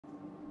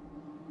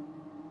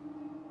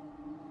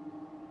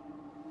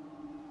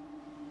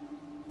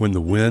When the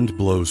wind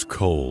blows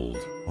cold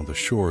on the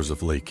shores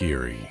of Lake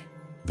Erie,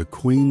 the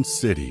Queen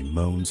City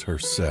moans her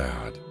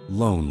sad,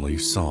 lonely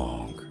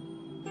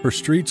song. Her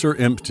streets are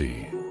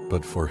empty,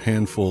 but for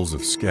handfuls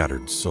of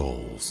scattered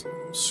souls,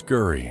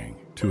 scurrying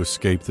to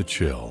escape the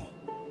chill.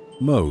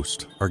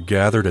 Most are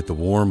gathered at the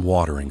warm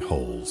watering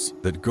holes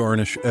that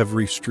garnish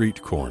every street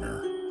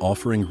corner,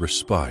 offering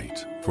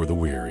respite for the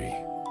weary.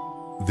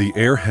 The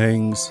air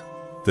hangs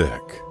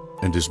thick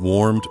and is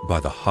warmed by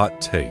the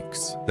hot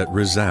takes that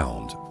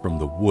resound from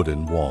the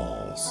wooden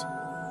walls.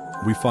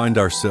 We find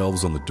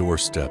ourselves on the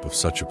doorstep of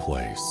such a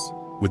place,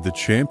 with the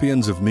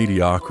champions of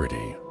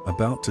mediocrity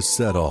about to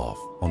set off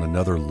on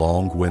another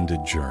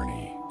long-winded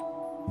journey.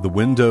 The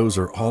windows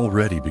are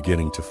already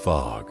beginning to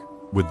fog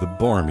with the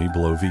balmy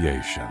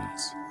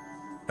bloviations.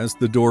 As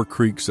the door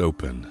creaks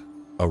open,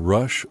 a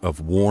rush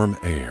of warm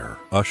air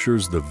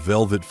ushers the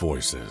velvet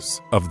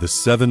voices of the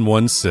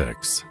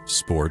 716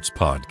 Sports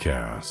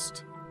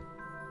Podcast.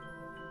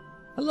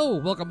 Hello,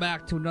 welcome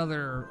back to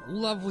another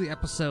lovely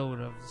episode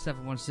of the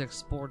 716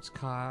 Sports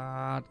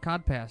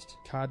Codcast.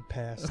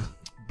 Codcast.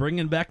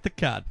 Bringing back the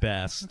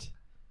Codcast.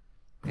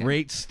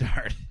 Great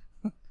start.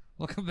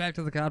 Welcome back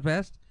to the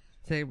Codcast.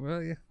 Say,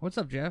 what's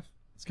up, Jeff?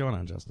 What's going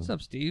on, Justin? What's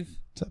up, Steve?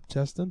 What's up,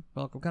 Justen?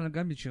 Welcome. What kind of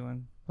gum you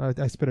chewing?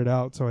 I spit it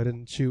out, so I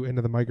didn't chew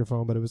into the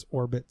microphone, but it was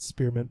Orbit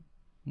Spearmint.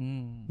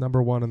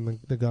 Number one in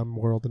the gum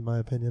world, in my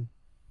opinion.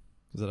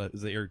 Is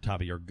that your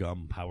top of your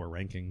gum power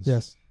rankings?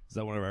 Yes. Is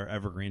that one of our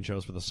evergreen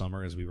shows for the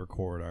summer as we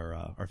record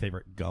our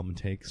favorite gum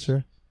takes?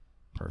 Sure.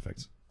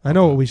 Perfect. I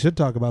know what we should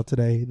talk about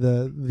today.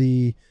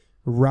 The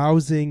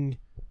rousing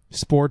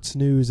sports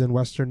news in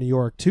Western New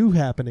York. Two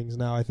happenings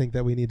now I think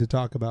that we need to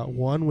talk about.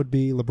 One would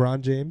be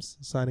LeBron James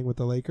signing with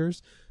the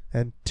Lakers,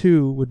 and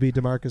two would be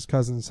DeMarcus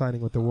Cousins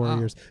signing with the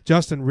Warriors.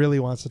 Justin really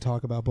wants to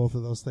talk about both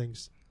of those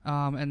things.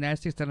 And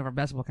that's the extent of our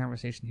basketball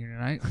conversation here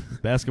tonight.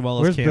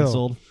 Basketball Where's is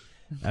canceled.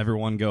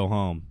 Everyone go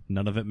home.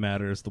 None of it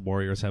matters. The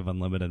Warriors have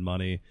unlimited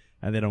money,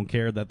 and they don't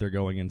care that they're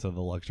going into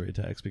the luxury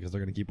tax because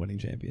they're going to keep winning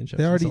championships.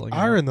 They already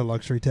are in the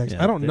luxury tax.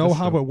 Yeah, I don't know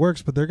how it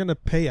works, but they're going to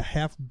pay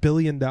 $500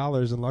 million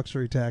in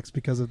luxury tax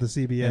because of the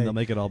CBA. And they'll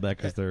make it all back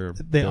because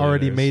they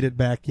already made it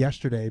back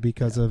yesterday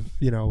because of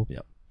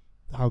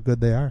how good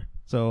they are.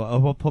 So I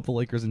hope the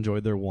Lakers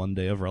enjoyed their one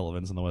day of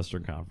relevance in the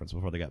Western Conference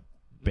before they got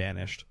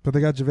banished. But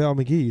they got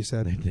JaVale McGee, you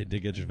said. They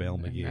did get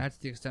JaVale McGee. That's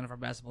the extent of our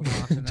basketball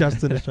talk tonight.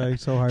 Justin is trying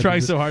so hard.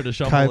 To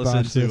shuffle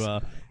us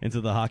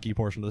into the hockey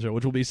portion of the show,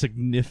 which will be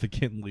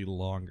significantly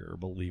longer,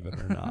 believe it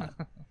or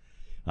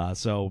not.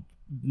 So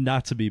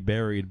not to be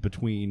buried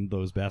between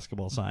those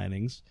basketball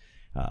signings,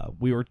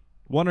 we were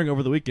wondering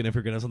over the weekend if we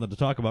are going to have something to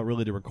talk about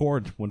really to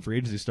record when free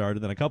agency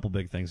started. Then a couple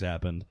big things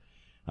happened.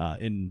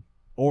 In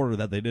order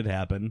that they did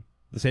happen,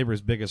 the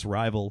Sabres' biggest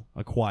rival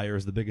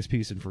acquires the biggest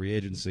piece in free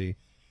agency.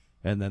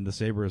 And then the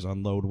Sabres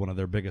unload one of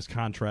their biggest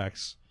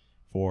contracts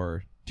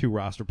for 2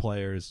 roster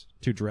players,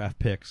 2 draft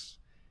picks,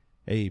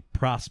 a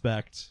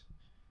prospect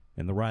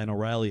in the Ryan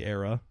O'Reilly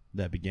era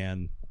that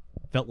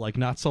felt like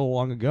not so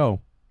long ago.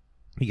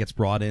 He gets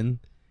brought in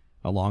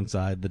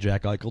alongside the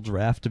Jack Eichel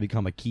draft to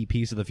become a key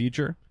piece of the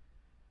future.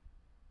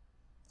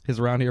 He's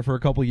around here for a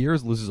couple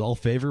years, loses all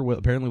favor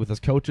apparently with his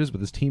coaches, with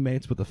his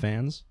teammates, with the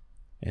fans,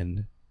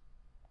 and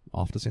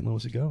off to St.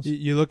 Louis it goes.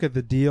 You look at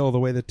the deal, the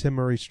way that Tim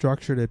Murray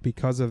structured it,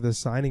 because of the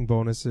signing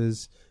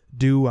bonuses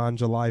due on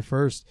July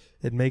 1st,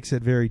 it makes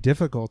it very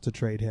difficult to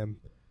trade him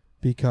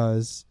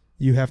because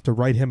you have to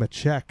write him a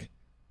check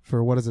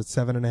for,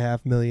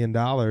 $7.5 million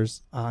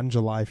on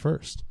July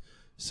 1st.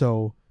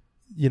 So,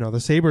 the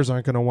Sabres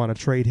aren't going to want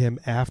to trade him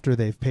after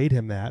they've paid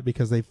him that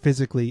because they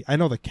physically, I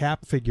know the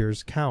cap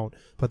figures count,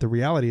 but the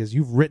reality is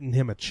you've written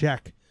him a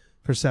check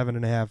for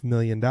 $7.5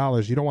 million.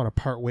 You don't want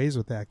to part ways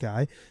with that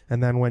guy.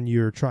 And then when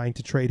you're trying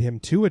to trade him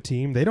to a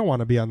team, they don't want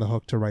to be on the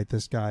hook to write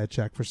this guy a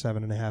check for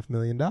 $7.5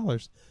 million.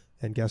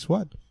 And guess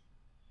what?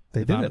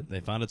 They did it.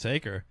 They found a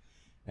taker.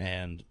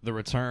 And the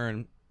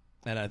return,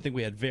 and I think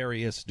we had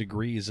various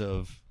degrees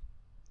of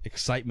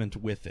excitement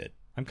with it.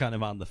 I'm kind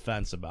of on the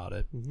fence about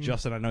it. Mm-hmm.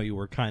 Justin, I know you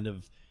were kind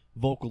of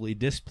vocally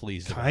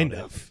displeased about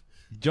it.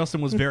 Justin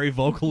was very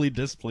vocally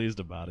displeased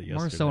about it yesterday.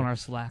 More so in our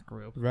Slack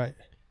group. Right.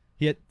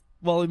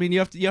 Well, I mean, you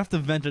have to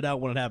vent it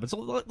out when it happens. So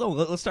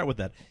let's start with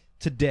that.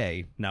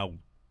 Today, now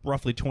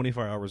roughly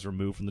 24 hours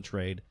removed from the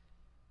trade,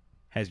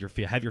 have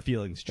your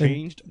feelings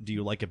changed? Do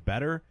you like it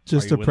better?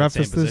 Just to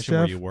preface this, Jeff,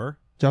 where you were?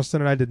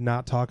 Justin and I did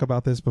not talk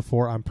about this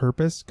before on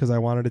purpose because I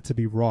wanted it to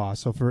be raw.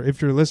 So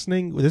if you're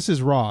listening, this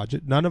is raw.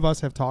 None of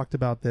us have talked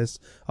about this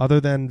other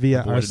than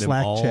via our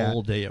Slack chat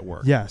all day at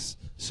work. Yes.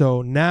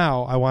 So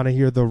now I want to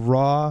hear the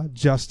raw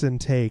Justin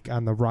take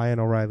on the Ryan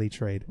O'Reilly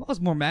trade. Well, I was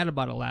more mad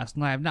about it last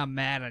night. I'm not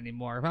mad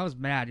anymore. If I was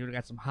mad, you would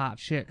have got some hot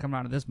shit coming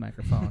out of this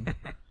microphone.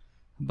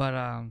 But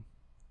I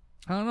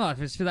don't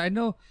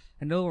know.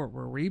 I know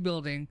we're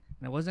rebuilding,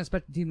 and I wasn't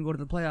expecting the team to go to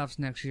the playoffs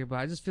next year. But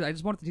I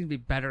just want the team to be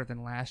better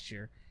than last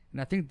year. And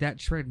I think that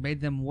trade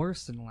made them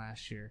worse than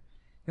last year.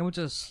 They went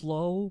to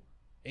slow,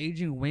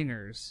 aging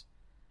wingers.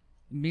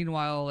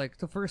 Meanwhile,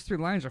 the first 3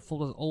 lines are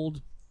full of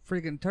old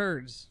freaking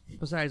turds,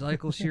 besides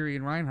Eichel, Sheary,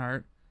 and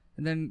Reinhart.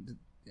 And then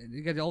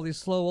you got all these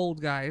slow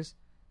old guys,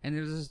 and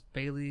there's this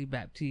Bailey,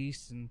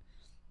 Baptiste, and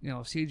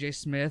C.J.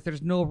 Smith.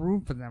 There's no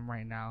room for them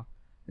right now.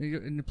 And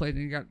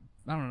you got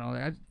I don't know.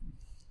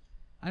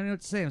 I don't know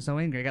what to say. I'm so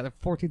angry. I got like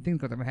 14 things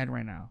going through my head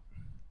right now.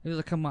 It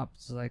was come up.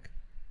 It's like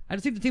I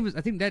just think the team was.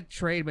 I think that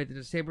trade made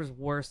the Sabres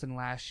worse than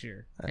last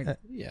year.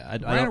 Ryan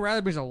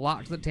O'Reilly brings a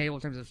lot to the table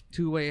in terms of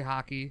two-way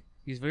hockey.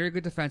 He's very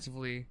good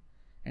defensively,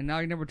 and now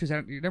your number two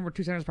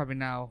center is probably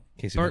now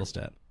Casey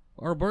Mittelstadt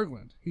or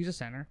Berglund. He's a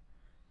center.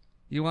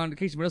 You want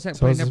Casey Mittelstadt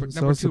play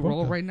number two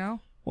role right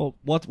now? Well,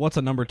 what's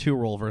a number 2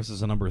 role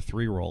versus a number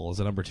 3 role? Is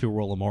a number 2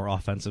 role a more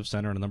offensive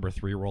center and a number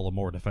 3 role a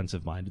more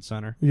defensive-minded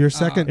center? Your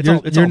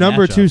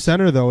number 2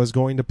 center though is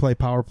going to play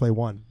power play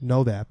 1.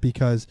 Know that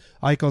because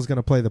Eichel's going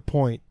to play the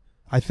point.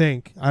 I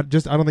think I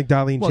don't think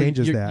Dahlin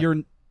changes that. You're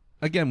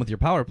again with your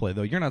power play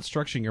though. You're not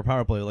structuring your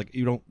power play like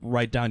you don't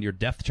write down your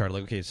depth chart.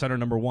 Like okay, center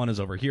number 1 is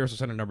over here, so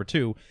center number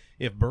 2.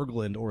 If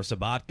Berglund or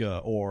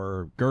Sabatka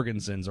or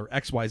Gergensons or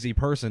XYZ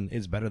person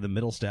is better than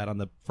Mittelstadt on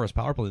the first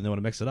power play, and they want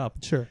to mix it up.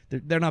 Sure,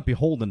 they're not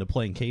beholden to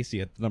playing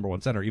Casey at the number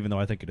 1 center. Even though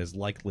I think it is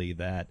likely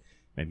that.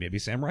 Maybe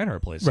Sam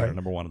Reinhart plays center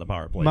number 1 in the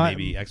power play.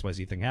 Maybe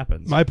XYZ thing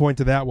happens. My point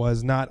to that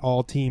was not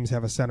all teams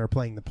have a center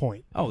playing the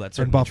point. Oh, that's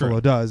certainly and Buffalo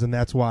true. does, and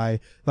that's why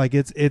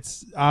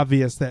it's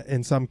obvious that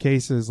in some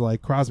cases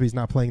like Crosby's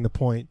not playing the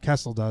point.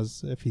 Kessel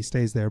does if he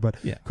stays there, but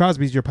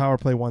Crosby's your power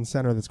play 1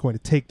 center that's going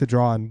to take the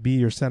draw and be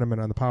your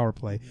centerman on the power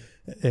play.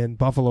 And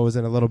Buffalo is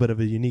in a little bit of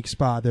a unique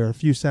spot. There are a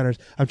few centers.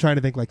 I'm trying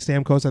to think like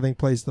Stamkos I think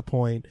plays the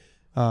point.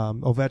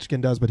 Ovechkin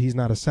does, but he's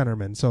not a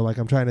centerman. So, like,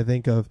 I'm trying to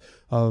think of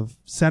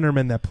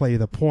centermen that play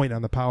the point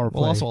on the power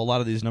play. Well, also, a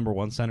lot of these number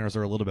 1 centers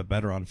are a little bit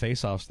better on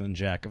faceoffs than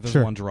Jack. If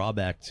there's one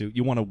drawback to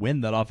you want to win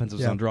that offensive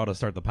zone draw to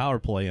start the power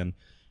play, and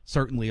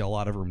certainly a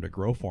lot of room to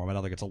grow for him. I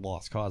don't think it's a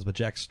lost cause, but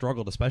Jack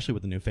struggled, especially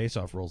with the new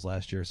faceoff rules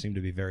last year. Seemed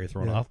to be very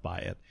thrown off by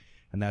it,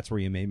 and that's where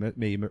you may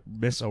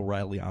miss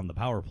O'Reilly on the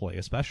power play,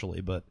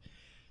 especially. But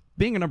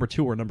being a number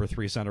 2 or number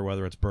 3 center,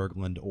 whether it's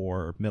Berglund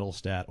or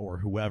Mittelstadt or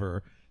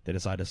whoever. They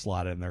decide to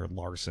slot in there,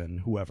 Larson,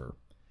 whoever.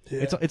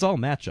 Yeah. It's all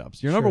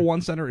matchups. Your number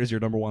 1 center is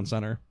your number 1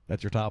 center.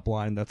 That's your top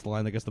line. That's the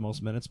line that gets the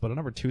most minutes. But a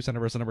number 2 center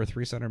versus a number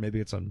 3 center, maybe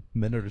it's a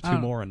minute or 2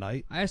 more a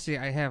night. I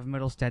have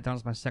Mittelstadt down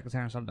as my second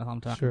center. So I don't know how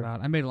I'm talking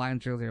about. I made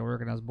lines earlier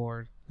working as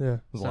board. Yeah,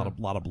 there's a lot of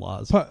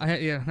blahs.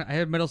 I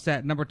have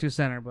Mittelstadt number 2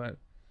 center, but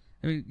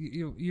I mean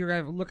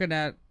you're looking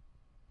at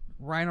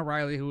Ryan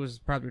O'Reilly, who was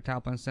probably your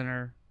top line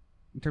center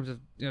in terms of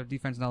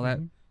defense and all that,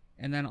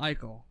 and then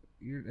Eichel.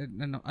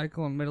 And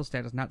Eichel and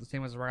Mittelstadt is not the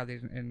same as O'Reilly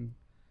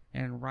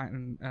and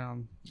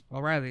Ryan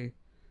O'Reilly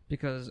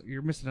because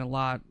you're missing a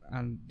lot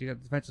on the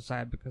defensive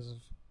side because of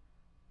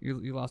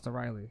you lost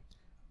O'Reilly.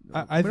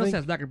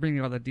 Mittelstadt's not going to bring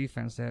you all the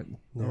defense that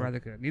O'Reilly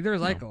could. Neither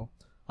is Eichel.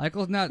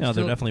 Eichel's not. No,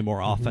 they're definitely more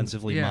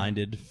offensively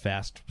minded,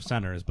 fast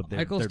centers, but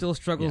Eichel still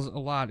struggles a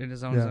lot in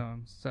his own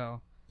zone.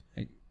 So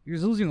you're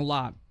losing a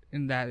lot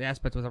in that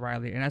aspect with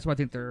O'Reilly, and that's why I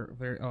think they're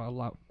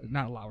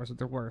not a lot worse, but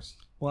they're worse.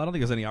 Well, I don't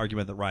think there's any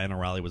argument that Ryan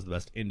O'Reilly was the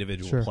best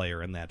individual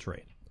player in that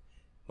trade.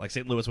 Like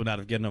St. Louis would not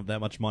have given him that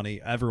much money.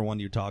 Everyone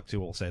you talk to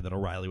will say that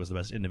O'Reilly was the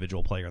best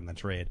individual player in that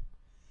trade.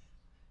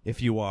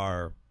 If you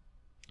are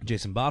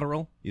Jason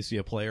Botterill, you see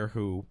a player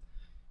who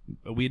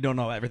we don't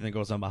know everything that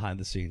goes on behind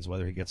the scenes,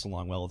 whether he gets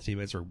along well with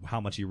teammates or how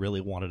much he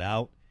really wanted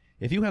out.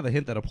 If you have a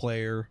hint that a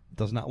player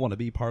does not want to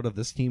be part of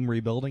this team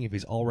rebuilding, if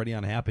he's already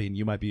unhappy and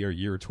you might be a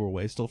year or 2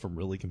 away still from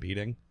really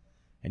competing,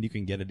 and you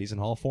can get a decent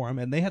haul for him,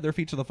 and they had their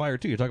feet to the fire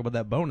too. You talk about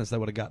that bonus that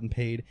would have gotten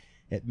paid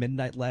at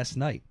midnight last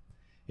night.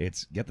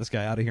 It's get this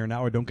guy out of here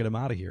now or don't get him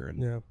out of here.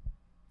 And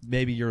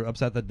maybe you're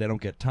upset that they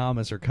don't get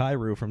Thomas or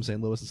Kyrou from St.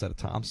 Louis instead of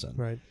Thompson.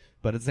 Right.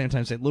 But at the same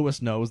time, St.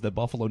 Louis knows that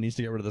Buffalo needs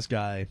to get rid of this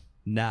guy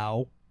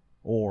now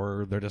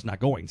or they're just not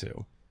going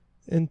to.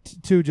 And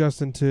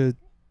Justin,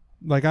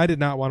 I did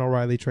not want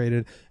O'Reilly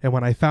traded, and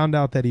when I found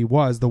out that he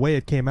was, the way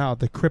it came out,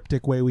 the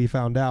cryptic way we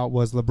found out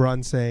was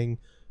LeBron saying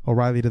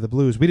O'Reilly to the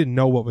Blues. We didn't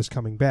know what was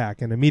coming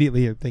back, and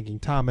immediately you're thinking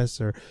Thomas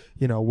or,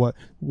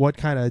 what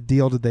kind of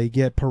deal did they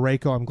get?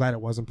 Parayko, I'm glad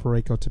it wasn't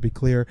Parayko, to be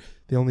clear.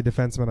 The only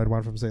defenseman I'd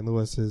want from St.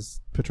 Louis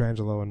is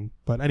Pietrangelo,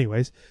 but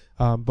anyways.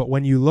 But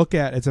when you look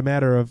at, it's a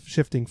matter of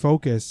shifting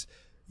focus.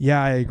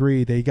 Yeah, I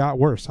agree. They got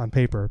worse on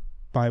paper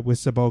with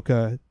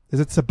Sabotka. Is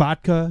it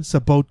Sabotka?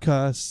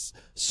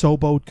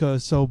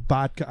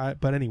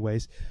 But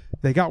anyways,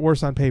 they got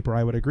worse on paper.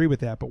 I would agree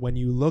with that. But when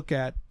you look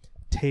at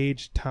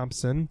Tage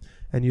Thompson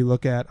and you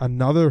look at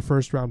another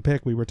first-round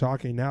pick, we were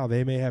talking now,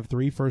 they may have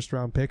 3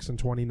 first-round picks in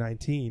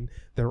 2019.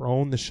 They're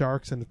owned the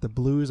Sharks, and if the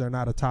Blues are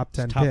not a top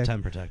 10 pick. Top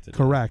 10 protected.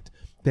 Correct.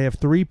 They have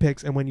 3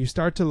 picks, and when you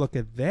start to look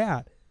at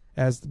that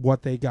as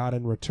what they got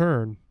in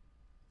return,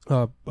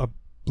 a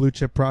blue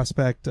chip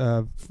prospect,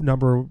 a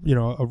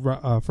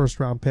first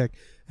round pick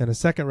and a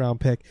second round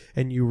pick,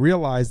 and you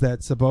realize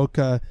that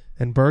Sabotka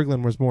and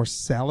Berglund was more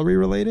salary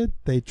related.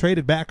 They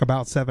traded back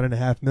about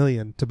 $7.5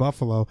 million to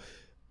Buffalo.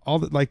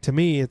 To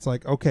me, it's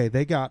like, okay,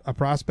 they got a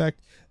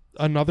prospect,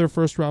 another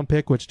first round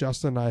pick, which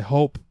Justin and I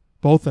hope,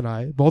 both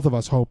of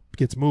us hope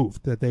gets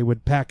moved, that they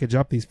would package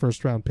up these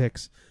first round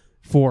picks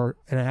for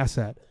an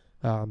asset.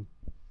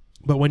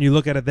 But when you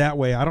look at it that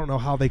way, I don't know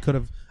how they could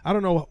have. I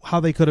don't know how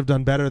they could have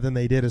done better than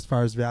they did as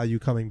far as value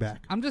coming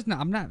back. I'm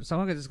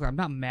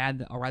not mad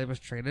that O'Reilly was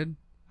traded.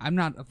 I'm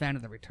not a fan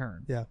of the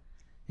return. Yeah.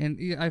 And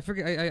I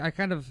forget. I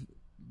kind of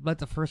let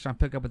the first round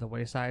pick up at the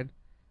wayside.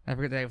 I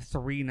forget they have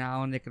 3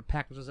 now, and they could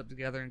package those up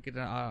together and get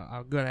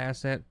a good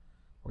asset,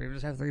 or even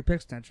just have 3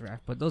 picks in that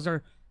draft. But those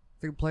are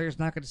 3 players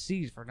not going to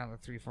see for another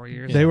 3-4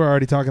 years. They were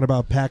already talking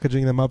about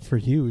packaging them up for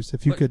Hughes.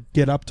 If you could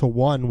get up to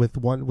one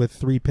with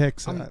 3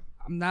 picks.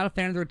 I'm not a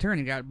fan of the return.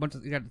 You got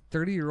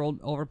 30-year-old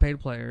overpaid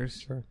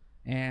players, Sure.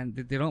 and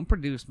they don't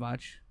produce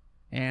much,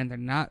 and they're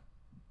not.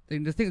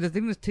 The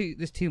thing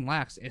this team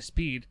lacks is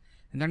speed,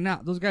 and they're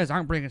not. Those guys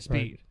aren't bringing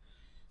speed, Right.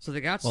 so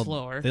they got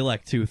slower. They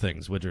lack 2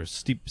 things, which are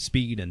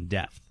speed and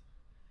depth.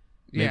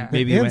 Yeah,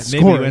 Maybe And you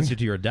scoring. answer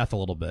to your death a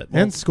little bit.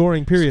 And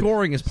scoring, period.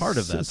 Scoring is part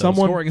of that.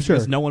 Someone-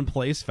 Because no one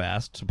plays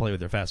fast to play with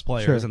their fast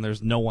players, Sure. and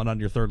there's no one on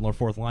your 3rd or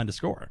 4th line to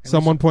score.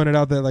 Someone pointed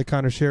out that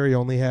Connor Sherry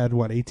only had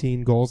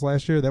 18 goals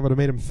last year. That would have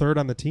made him 3rd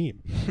on the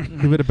team.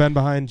 He would have been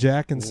behind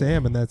Jack and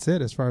Sam, and that's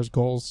it as far as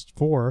goals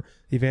for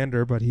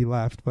Evander. But he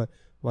left. But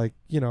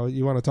you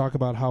want to talk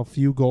about how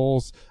few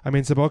goals. I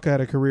mean, Saboka had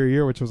a career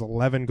year which was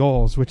 11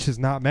 goals, which is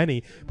not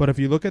many. But if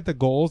you look at the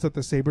goals that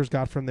the Sabres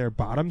got from their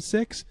bottom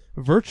 6,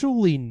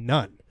 virtually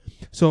none.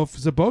 So if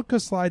Saboka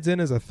slides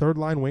in as a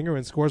 3rd-line winger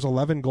and scores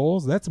 11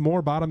 goals, that's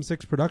more bottom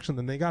 6 production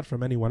than they got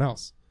from anyone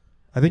else.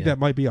 I think that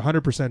might be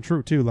 100%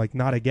 true, too,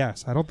 not a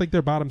guess. I don't think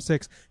their bottom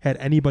 6 had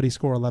anybody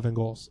score 11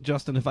 goals.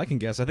 Justin, if I can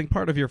guess, I think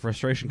part of your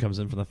frustration comes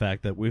in from the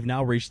fact that we've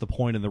now reached the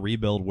point in the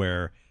rebuild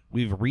where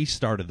we've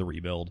restarted the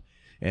rebuild,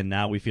 and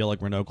now we feel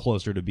like we're no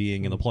closer to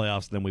being in the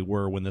playoffs than we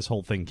were when this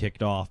whole thing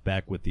kicked off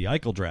back with the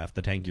Eichel draft,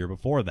 the tank year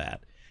before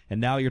that.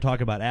 And now you're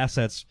talking about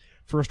assets,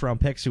 first-round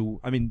picks who,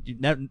 I mean,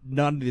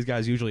 none of these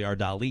guys usually are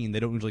Dahlin.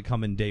 They don't usually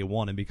come in day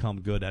one and become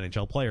good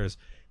NHL players.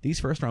 These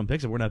first-round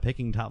picks, if we're not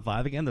picking top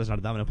 5 again, there's not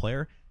a dominant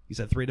player. You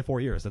said 3 to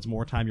 4 years. That's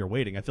more time you're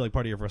waiting. I feel like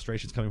part of your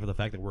frustration is coming from the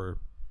fact that we're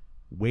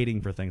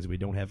waiting for things. We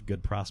don't have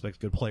good prospects,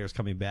 good players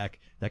coming back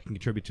that can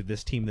contribute to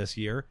this team this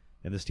year,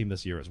 and this team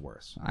this year is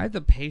worse. I have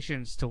the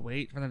patience to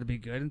wait for them to be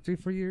good in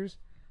 3-4 years,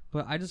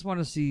 but I just want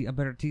to see a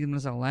better team than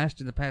this last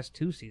year, the past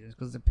 2 seasons,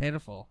 because they're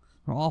pitiful.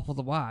 They're awful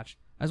to watch.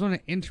 I just want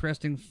an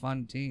interesting,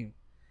 fun team.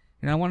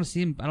 And I want to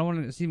see him. I don't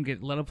want to see him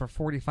get let up for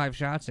 45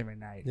 shots every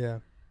night. Yeah.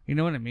 You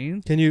know what I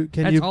mean?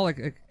 That's all.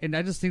 And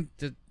I just think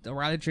that the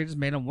O'Reilly trade just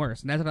made him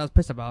worse, and that's what I was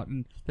pissed about.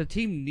 And the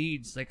team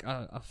needs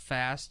a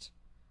fast,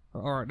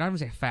 or not even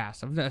say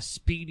fast, a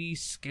speedy,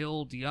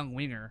 skilled young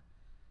winger.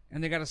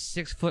 And they got a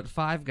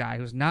 6'5" guy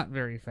who's not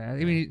very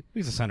fast. I mean,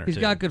 he's a center. He's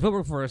too. got good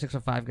footwork for a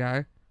 6'5"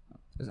 guy.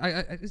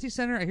 Is he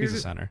center? He's a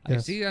center. I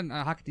see on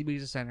Hockey TV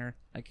he's a center.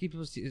 Like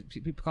people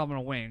call him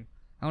a wing.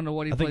 I don't know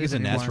what he I think plays he's a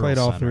anymore. natural played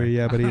all center. 3,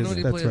 yeah, but I he don't know is. what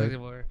he That's plays right.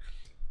 anymore.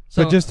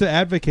 So, But just to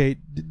advocate,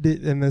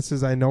 and this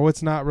is, I know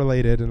it's not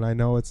related, and I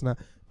know it's not,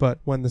 but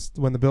when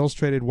the Bills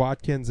traded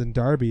Watkins and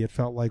Darby, it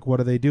felt like, what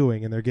are they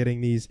doing? And they're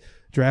getting these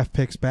draft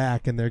picks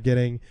back, and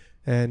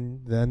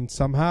and then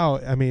somehow,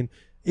 I mean,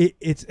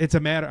 it's a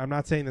matter. I'm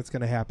not saying that's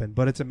going to happen,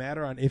 but it's a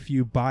matter on if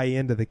you buy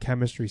into the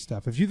chemistry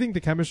stuff. If you think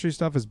the chemistry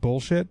stuff is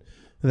bullshit,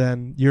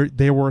 then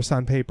they're worse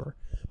on paper.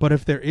 But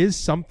if there is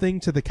something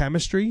to the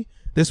chemistry,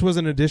 this was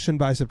an addition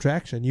by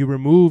subtraction. You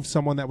removed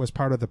someone that was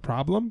part of the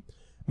problem.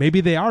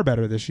 Maybe they are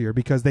better this year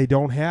because they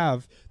don't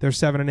have their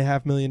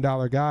 $7.5 million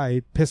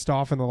guy pissed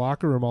off in the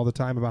locker room all the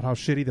time about how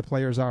shitty the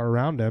players are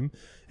around him.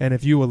 And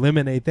if you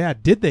eliminate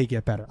that, did they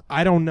get better?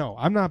 I don't know.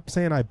 I'm not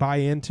saying I buy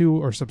into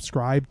or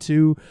subscribe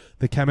to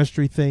the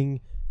chemistry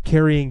thing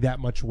carrying that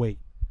much weight.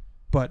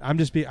 But I'm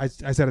just I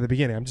said at the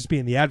beginning, I'm just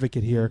being the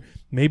advocate here.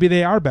 Maybe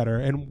they are better.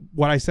 And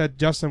what I said,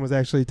 Justen was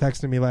actually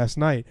texting me last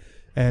night,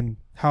 and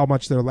how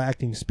much they're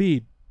lacking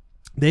speed.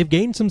 They've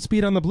gained some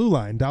speed on the blue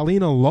line.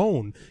 Dahlin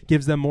alone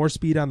gives them more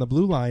speed on the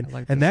blue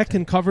line, and that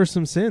can cover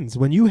some sins.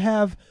 When you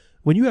have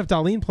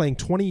Dahlin playing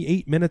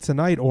 28 minutes a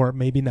night, or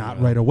maybe not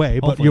right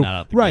away, but Hopefully not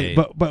out the right.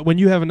 gate. But when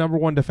you have a number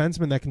 1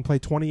 defenseman that can play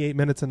 28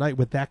 minutes a night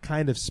with that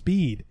kind of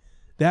speed,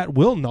 that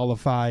will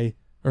nullify,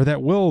 or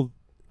that will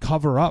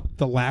cover up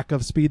the lack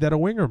of speed that a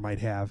winger might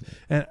have.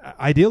 And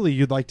ideally,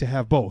 you'd like to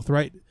have both,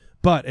 right?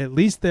 But at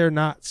least they're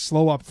not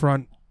slow up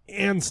front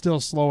and still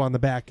slow on the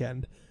back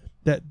end.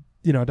 That,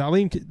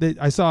 Dahlin,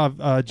 I saw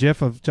a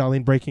GIF of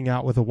Dahlin breaking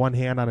out with one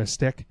hand on a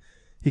stick.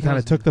 He kind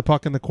of took the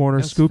puck in the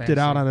corner, scooped it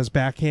out on his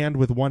backhand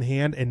with one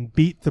hand, and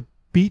beat the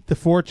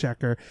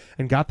forechecker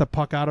and got the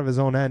puck out of his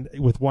own end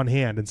with one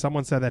hand. And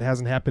someone said that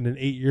hasn't happened in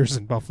 8 years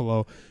in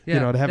Buffalo.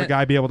 To have a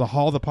guy be able to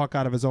haul the puck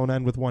out of his own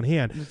end with one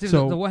hand.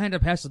 So the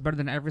one-handed pass is better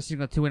than every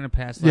single two-handed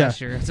pass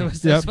last year. So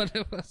that's what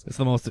it was. It's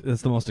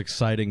the most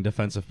exciting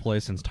defensive play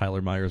since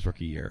Tyler Myers'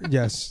 rookie year.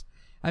 Yes.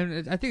 I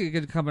think it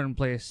could come in and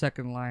play a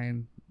second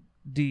line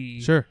D.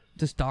 Sure.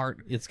 To start.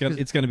 It's gonna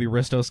be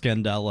Risto,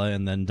 Scandella,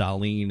 and then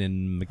Dahlin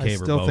and McCabe. I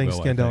still think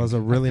Scandella's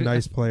a really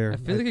nice player. I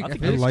feel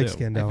like I like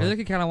Scandella. I feel like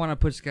you kind of want to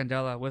put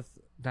Scandella with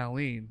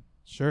Dahlin.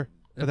 Sure.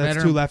 But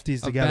that's 2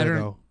 lefties together,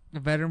 though.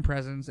 A veteran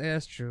presence. Yeah,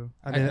 that's true.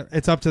 I mean,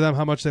 it's up to them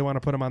how much they want to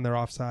put him on their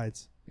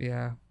offsides.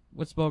 Yeah.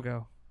 What's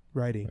Bogo?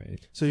 Righty.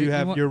 Right. So you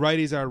have want- your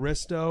righties are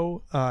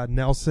Risto,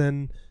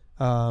 Nelson,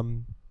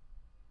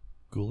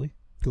 Gooley?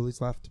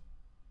 Gooley's left.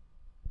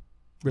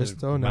 Memorize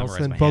Risto, my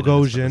Nelson, hand for the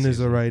Bogosian is a season.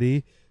 So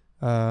righty.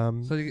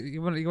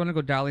 you want to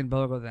go Dahlin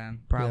Bogo then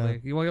probably.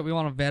 You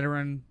want a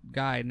veteran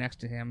guy next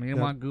to him. You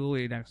don't want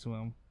Gooley next to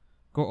him,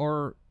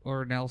 or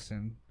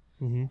Nelson.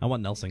 Mm-hmm. I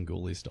want Nelson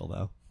Gooley still,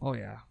 though. Oh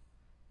yeah.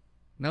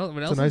 No,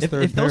 It's a nice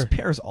third If those pair.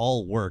 pairs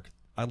all work,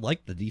 I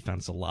like the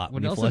defense a lot.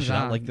 When you Nelson's flesh it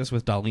out on. like this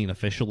with Dahlin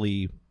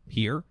officially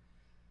here,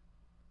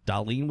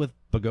 Dahlin with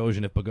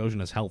Bogosian, if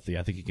Bogosian is healthy,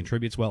 I think he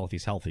contributes well if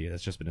he's healthy.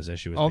 That's just been his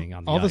issue, is being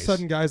on the all ice. of a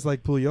sudden, guys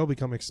like Pouliot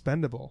become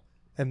expendable.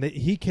 And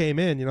he came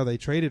in, they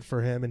traded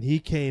for him, and he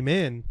came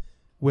in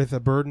with a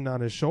burden on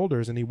his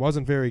shoulders, and he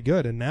wasn't very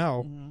good. And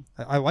now,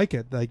 I like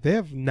it. Like, they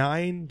have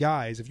 9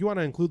 guys. If you want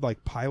to include,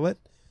 like, Pilot,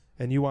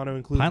 and you want to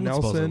include Pilot's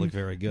supposed to Nelson, look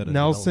very good at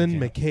Nelson,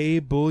 development camp.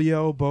 McCabe,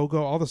 Bulio, Bogo,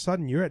 all of a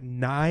sudden, you're at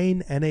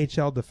 9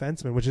 NHL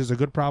defensemen, which is a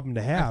good problem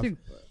to have.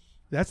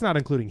 That's not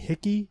including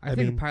Hickey. I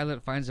think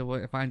Pilot finds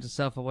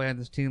himself a way on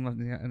this team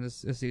in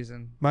this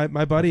season. My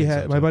buddy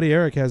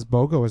Eric has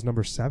Bogo as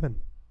number 7.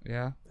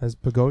 Yeah. As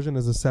Bogosian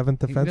as a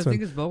 7th You don't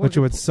think defenseman, it's Bogo which it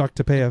could- would suck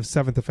to pay a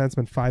 7th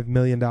defenseman $5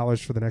 million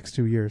for the next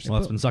 2 years. Well,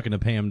 it's been sucking to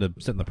pay him to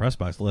sit in the press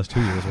box the last 2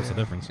 years. What's the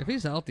difference? If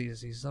he's healthy,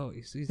 he's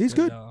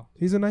good. though.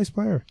 He's a nice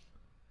player.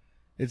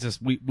 It's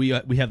just we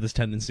have this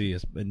tendency,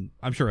 and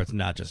I'm sure it's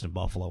not just in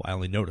Buffalo. I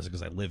only notice it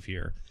because I live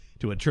here,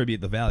 to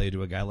attribute the value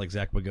to a guy like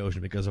Zach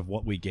Bogosian because of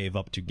what we gave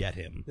up to get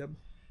him. Yep.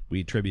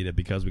 We attribute it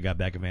because we got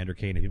back Evander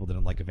Kane, and people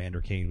didn't like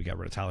Evander Kane. We got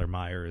rid of Tyler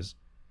Myers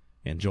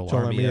and Joel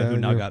Armia, who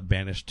now got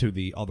banished to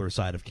the other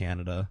side of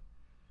Canada,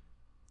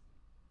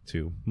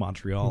 to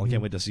Montreal. I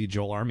can't wait to see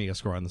Joel Armia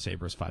score on the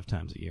Sabres 5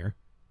 times a year.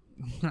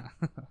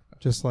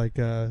 Just like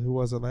who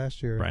was it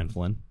last year? Brian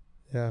Flynn,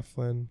 Yeah,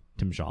 Flynn.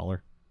 Tim Schaller.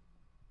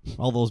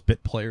 All those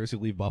bit players who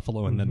leave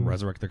Buffalo and then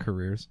resurrect their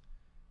careers.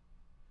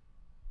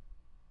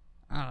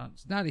 I don't know.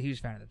 It's not a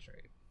huge fan of the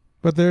trade.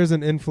 But there's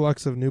an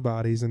influx of new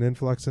bodies, an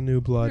influx of new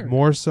blood, Sure.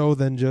 more so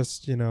than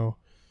just Just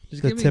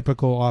the give me-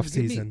 typical off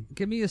Give me- season.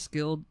 Give me a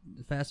skilled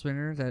fast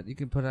winger that you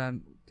can put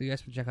on the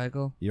ice for Jack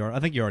Eichel. I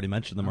think you already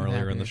mentioned them I'm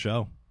earlier in happy. the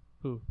show.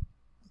 Who?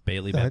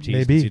 Bailey That Baptiste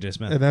maybe, and CJ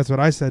Smith. and that's what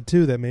I said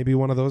too. That maybe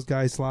one of those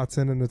guys slots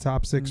in the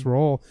top 6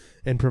 role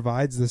and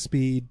provides the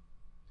speed.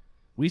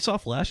 We saw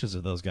flashes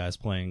of those guys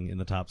playing in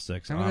the top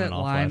 6 Remember on that and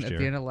off line last at year.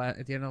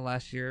 the end of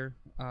last year?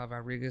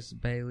 Rodriguez,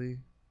 Bailey,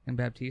 and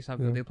Baptiste. How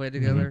good Yeah. they played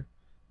together.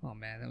 Oh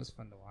man, that was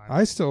fun to watch.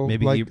 I still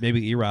Maybe like.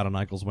 maybe Erod on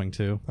Eichel's wing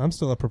too. I'm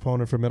still a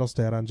proponent for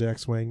Mittelstadt on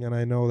Jack's wing, and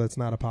I know that's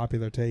not a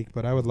popular take,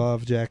 but I would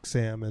love Jack,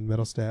 Sam, and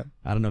Mittelstadt.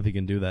 I don't know if you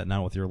can do that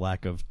now with your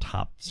lack of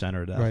top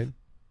center depth. Right.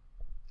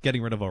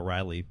 Getting rid of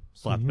O'Reilly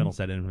slots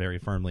Middlesex in very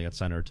firmly at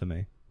center to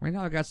me. Right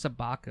now, I got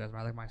Sabaka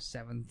as my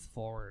 7th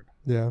forward,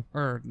 Yeah.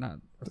 or not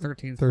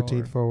 13th.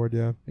 13th forward.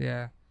 Yeah.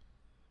 Yeah,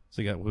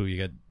 So you got who? You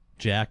got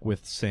Jack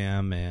with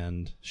Sam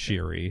and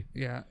Sheary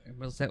yeah. It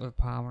was set with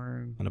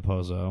Palmer. and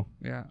Opozo.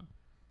 Yeah.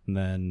 And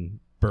then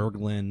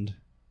Berglund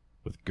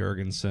with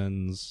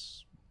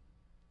Gergensons.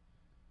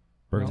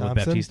 Berglund with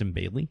Thompson? Baptiste and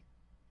Bailey.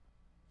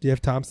 Do you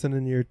have Thompson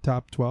in your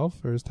top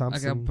 12, or is I got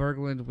Thompson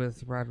Berglund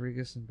with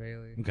Rodriguez and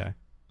Bailey. Okay.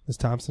 is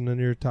Thompson in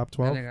your top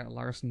 12? And I got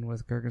Larson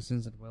with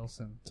Gergensons and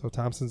Wilson. So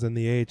Thompson's in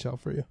the AHL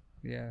for you.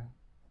 Yeah.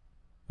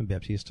 And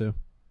Baptiste too.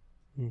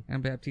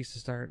 And Baptiste to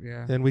start,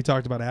 yeah. And we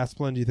talked about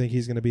Asplund. Do you think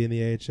he's going to be in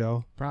the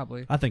AHL?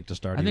 Probably. I think to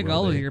start. I he think will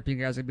all the be. European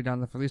guys will be down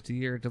there for at least a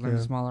year to learn Yeah.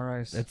 the smaller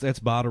ice. It's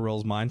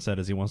Botterill's mindset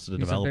is he wants to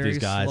He's develop a very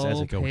these guys slow, as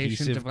a patient,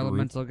 cohesive group,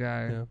 developmental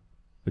guy. Yeah.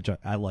 which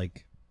I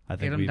like. I Get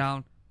think them we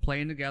down,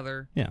 playing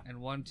together, Yeah.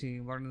 and one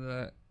team, learning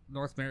the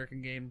North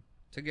American game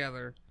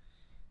together.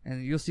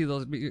 And you'll see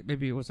those,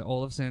 maybe it was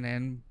Olofsson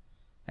and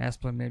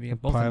Asplund, maybe.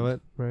 Both of them.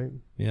 Pilot, right?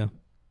 Yeah.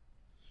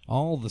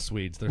 All the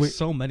Swedes. There's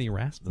so many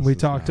Rasmussen. We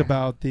talked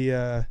about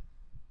the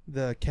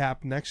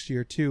cap next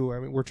year too. I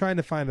mean, we're trying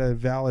to find a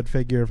valid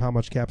figure of how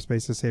much cap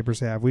space the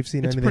Sabres have. We've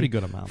seen It's a anything pretty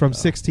good amount from though.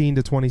 16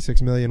 to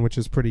 26 million, which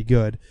is pretty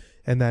good.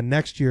 And then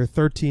next year,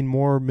 13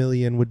 more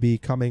million would be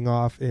coming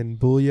off in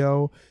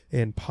Bulio,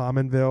 in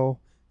Pominville,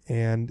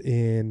 and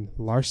in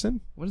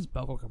Larson. When does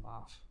Bogo come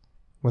off?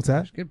 What's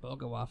that? Get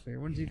Bogo off here.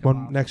 When does he come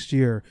One off? next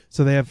year.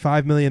 So they have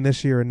 5 million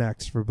this year and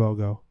next for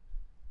Bogo.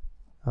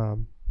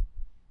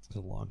 It's a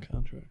long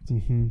contract.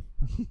 hmm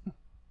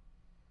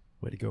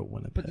Way to go,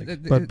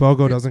 Winnipeg. But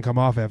Bogo doesn't come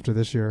off after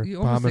this year.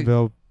 You almost think-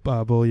 Pominville,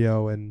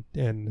 Bulio,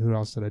 and who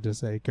else did I just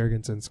say?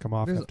 Gergensons come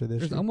off after this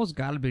There's year. almost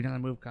got to be another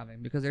move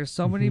coming because there's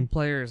so many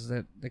players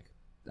that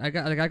I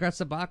got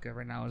Sabaka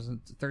right now is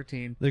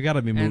 13, They got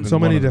to be moving. So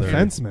many one of their-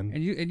 defensemen.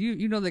 and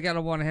you know they got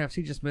to want to have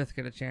CJ Smith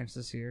get a chance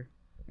this year,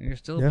 and you're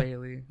still Yeah.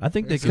 Bailey. I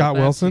think they There's could- Scott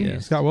still Wilson.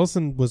 Baptiste. Scott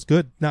Wilson was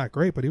good. Not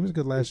great, but he was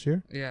good last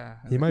year. Yeah,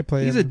 He might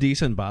play. He's in- a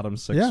decent bottom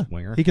six yeah.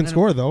 winger. He can And-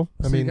 score though.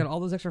 So I mean, you got all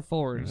those extra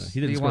forwards. Yeah, he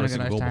didn't that you score want a to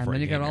get single ice goal time. before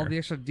Then he you got came all here. the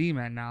extra D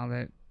men now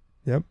that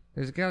yep.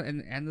 there's got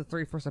and the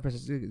 3 first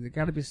players. There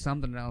got to be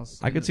something else.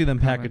 I could see them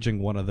coming. packaging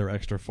one of their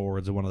extra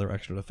forwards and one of their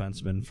extra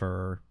defensemen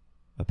for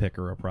a pick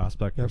or a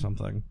prospect or Yep.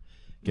 something.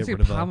 get See,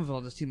 rid of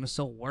Palmerville, this team is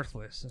so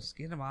worthless. Just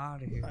get him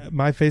out of here.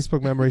 My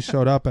Facebook memories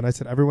showed up, and I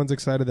said, everyone's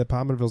excited that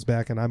Palmerville's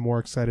back, and I'm more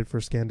excited for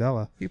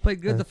Scandella. He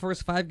played good the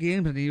first 5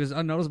 games, and he was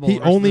unnoticeable. He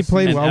only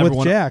played well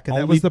with Jack, and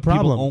that was the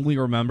problem. People only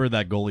remember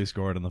that goal he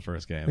scored in the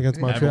first game. Against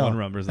Montreal. Everyone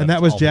remembers that. And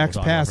that was all people Jack's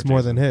talk pass about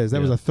more than his.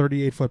 That Yeah. was a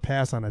 38-foot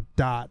pass on a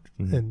dot.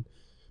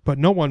 But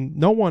no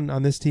one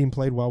on this team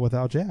played well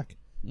without Jack.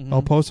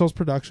 El Poso's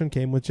production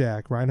came with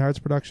Jack. Reinhardt's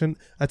production,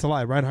 that's a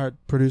lie. Reinhardt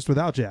produced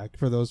without Jack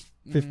for those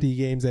 50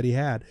 games that he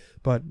had.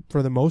 But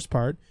for the most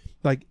part,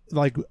 like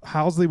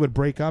Housley would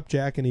break up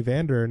Jack and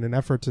Evander in an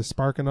effort to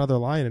spark another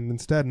line, and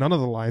instead none of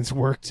the lines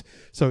worked.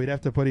 So he'd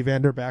have to put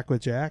Evander back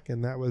with Jack,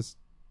 and that was...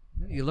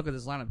 You look at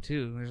this lineup,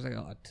 too. There's like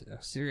a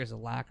serious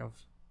lack of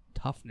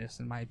toughness,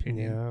 in my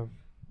opinion. Yeah.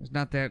 It's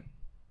not that...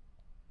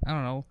 I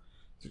don't know.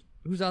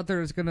 Who's out there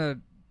that's going to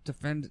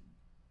defend...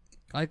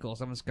 Eichel,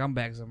 some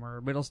scumbags them,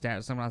 or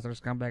Mittelstadt, someone else that's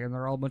scumbag, and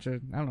they're all a bunch of,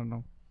 I don't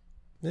know.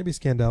 Maybe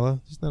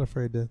Scandella. He's not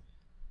afraid to...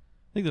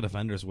 I think the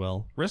defenders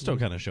will. Risto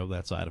kind of showed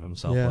that side of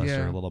himself last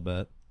year a little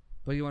bit.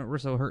 But you want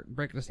Risto hurt and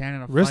breaking his hand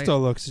in a fight?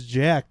 Risto looks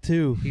jacked,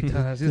 too. He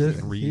does. He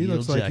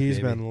looks like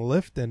he's been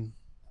lifting.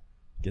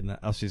 Getting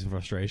that off-season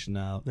frustration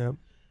out. Yep.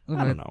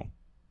 I don't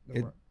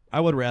know. I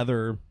would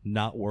rather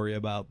not worry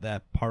about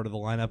that part of the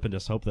lineup and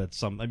just hope that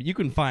you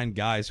can find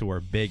guys who are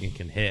big and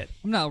can hit.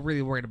 I'm not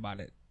really worried about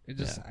it. I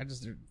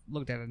just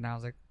looked at it and I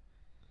was like,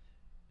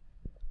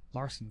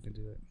 Larson could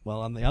do it.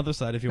 Well, on the other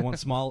side, if you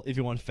want if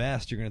you want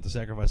fast, you're going to have to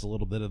sacrifice a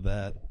little bit of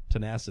that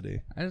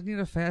tenacity. I just need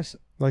a fast...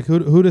 Like,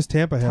 who does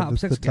Tampa have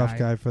that's the guy. tough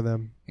guy for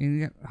them?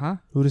 Huh?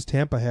 Who does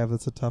Tampa have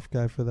that's a tough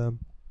guy for them?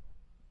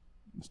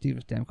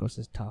 Steven Stamkos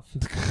is tough.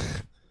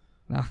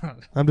 No.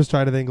 I'm just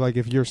trying to think, like,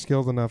 if you're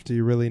skilled enough, do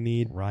you really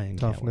need Ryan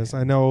toughness?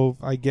 Callahan. I know,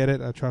 I get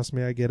it. Trust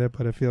me, I get it.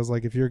 But it feels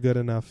like if you're good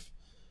enough,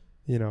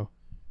 you know,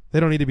 they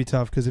don't need to be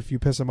tough, because if you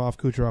piss them off,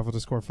 Kucherov will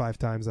just score 5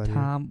 times on you.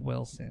 Tom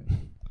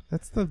Wilson.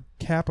 That's the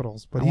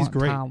Capitals, but he's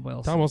great. Tom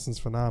Wilson. Tom Wilson's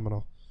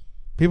phenomenal.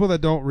 People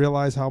that don't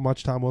realize how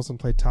much Tom Wilson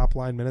played top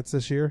line minutes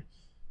this year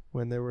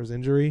when there was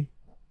injury,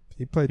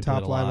 he played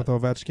top line with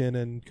Ovechkin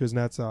and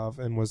Kuznetsov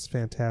and was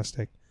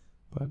fantastic.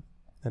 But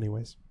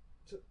anyways,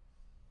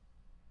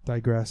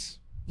 digress.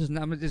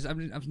 I'm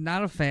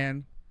not a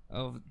fan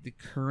of the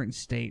current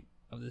state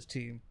of this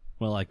team.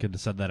 Well, I could have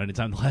said that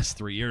anytime the last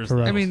 3 years.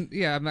 Correct. I mean,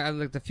 yeah,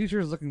 like the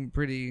future is looking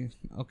pretty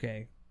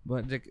okay,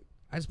 but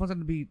I just want them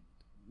to be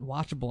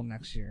watchable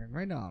next year. And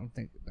right now,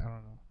 I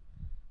don't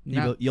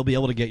know. You'll be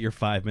able to get your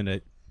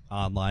 5-minute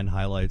online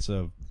highlights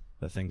of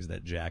the things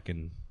that Jack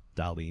and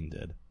Dahlin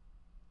did.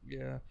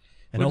 Yeah.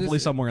 And hopefully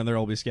somewhere in there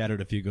will be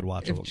scattered a few good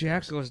watchable If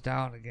Jack games. goes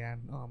down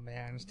again, oh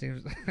man, this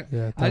team's...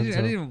 Yeah, I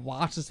didn't even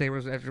watch the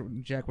Sabres after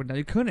Jack went down.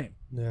 You couldn't.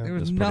 Yeah. There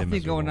was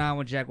nothing going on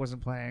when Jack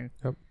wasn't playing.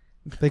 Yep.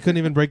 They couldn't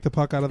even break the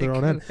puck out of their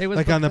own end.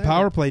 Like on the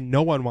power play,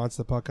 no one wants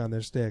the puck on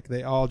their stick.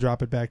 They all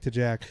drop it back to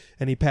Jack,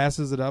 and he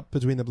passes it up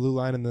between the blue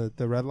line and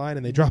the red line,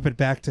 and they drop it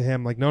back to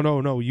him. Like,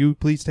 no, you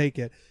please take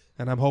it.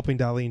 And I'm hoping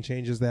Dahlin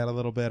changes that a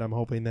little bit. I'm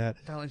hoping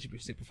that Dahlin should be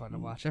super fun to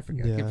watch. I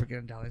keep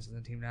forgetting Dahlin's in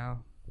the team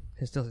now.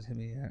 He still hasn't hit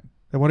me yet.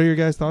 And what are your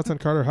guys' thoughts on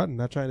Carter Hutton?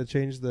 Not trying to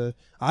change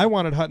I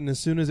wanted Hutton as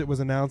soon as it was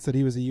announced that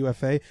he was a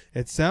UFA.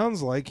 It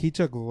sounds like he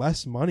took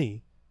less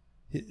money.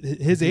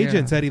 His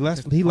agent said he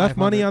left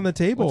money on the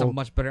table. It's a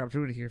much better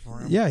opportunity here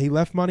for him. Yeah, he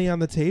left money on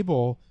the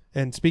table.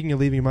 And speaking of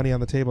leaving money on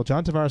the table,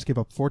 John Tavares gave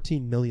up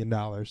 $14 million.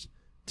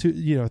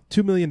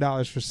 $2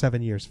 million for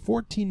 7 years.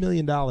 $14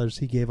 million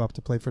he gave up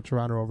to play for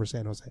Toronto over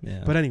San Jose.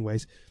 Yeah. But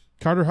anyways,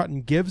 Carter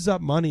Hutton gives up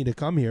money to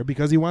come here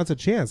because he wants a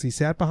chance. He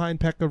sat behind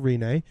Pekka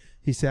Rinne.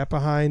 He sat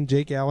behind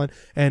Jake Allen.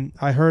 And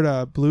I heard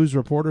a Blues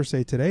reporter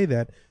say today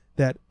that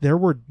there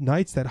were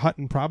nights that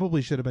Hutton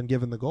probably should have been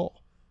given the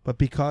goal. But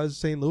because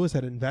St. Louis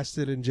had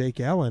invested in Jake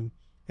Allen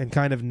and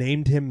kind of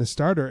named him the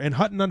starter, and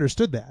Hutton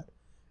understood that,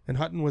 and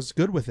Hutton was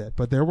good with it.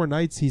 But there were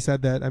nights he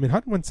said that,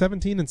 Hutton went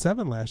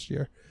 17-7 last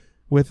year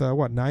with,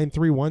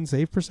 9.31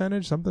 save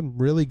percentage, something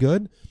really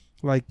good.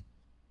 Like,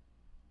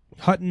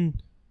 Hutton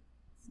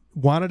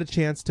wanted a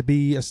chance to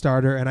be a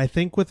starter, and I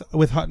think with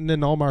Hutton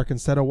and Ullmark,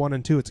 instead of 1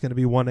 and 2, it's going to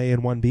be 1A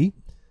and 1B.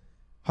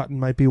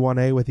 Hutton might be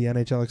 1A with the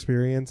NHL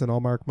experience, and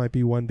Ullmark might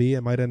be 1B. It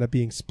might end up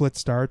being split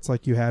starts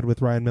like you had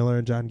with Ryan Miller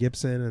and John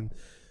Gibson,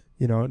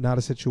 and not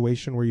a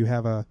situation where you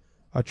have a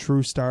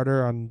true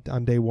starter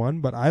on day one.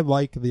 But I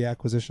like the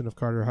acquisition of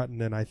Carter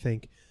Hutton, and I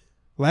think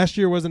last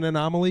year was an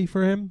anomaly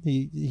for him.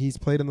 He's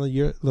played in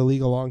the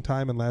league a long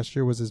time, and last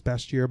year was his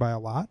best year by a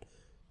lot.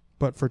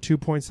 But for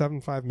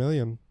 $2.75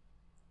 million,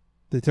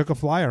 they took a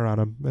flyer on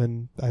him,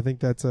 and I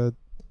think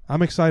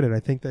I'm excited. I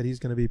think that he's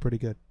going to be pretty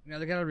good. Yeah,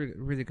 they got a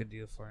really good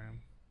deal for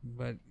him.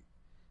 But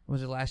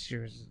was it last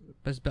year's?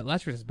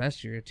 Last year's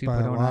best year,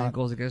 2.09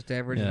 goals against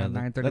average and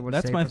 931.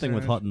 That's my thing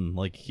with Hutton.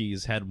 Like,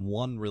 he's had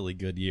one really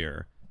good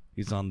year.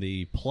 He's on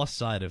the plus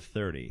side of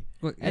 30,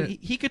 and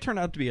he could turn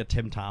out to be a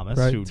Tim Thomas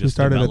who just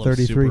started at developed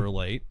 33. super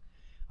late.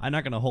 I'm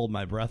not going to hold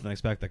my breath and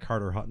expect that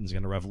Carter Hutton's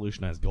going to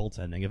revolutionize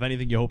goaltending. If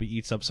anything, you hope he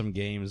eats up some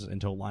games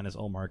until Linus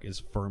Ullmark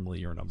is firmly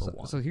your number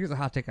one. So here's a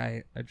hot take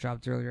I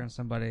dropped earlier on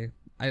somebody.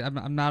 I'm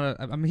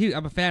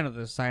a fan of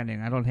this signing.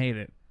 I don't hate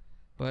it.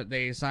 but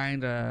they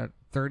signed a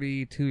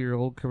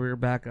 32-year-old career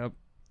backup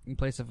in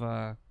place of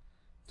a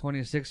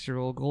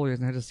 26-year-old goalie who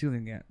hasn't had a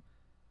ceiling yet.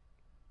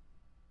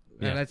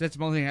 Yeah. That's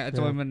the only thing. That's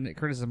only been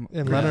criticism.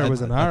 And Leonard was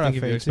an RFA I think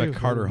if you expect too.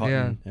 Carter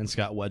Hutton and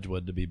Scott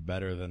Wedgwood to be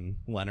better than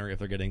Leonard, if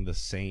they're getting the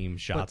same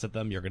shots at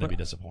them, you're going to be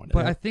disappointed.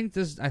 But I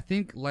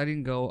think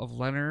letting go of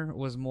Leonard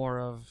was more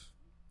of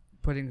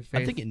putting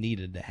faith. I think it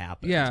needed to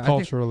happen. Yeah,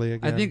 culturally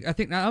again. I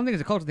think I don't think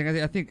it's a cultural thing.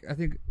 I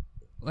think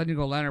letting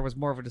go of Leonard was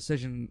more of a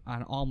decision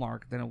on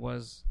Allmark than it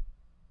was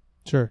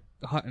sure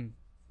Hutton.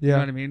 Yeah, You know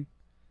what I mean?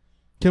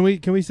 Can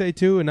we say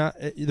too, and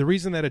the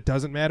reason that it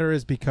doesn't matter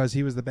is because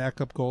he was the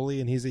backup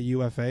goalie and he's a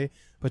UFA.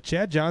 But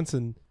Chad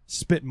Johnson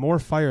spit more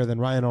fire than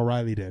Ryan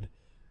O'Reilly did.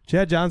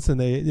 Chad Johnson,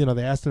 they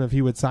asked him if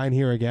he would sign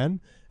here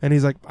again, and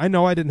he's like, I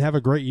know I didn't have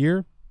a great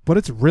year, but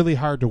it's really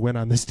hard to win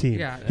on this team.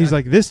 Yeah, he's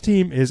like, this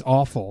team is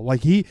awful.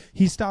 Like he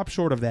stopped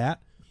short of that,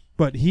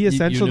 but he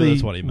essentially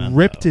that's what he meant,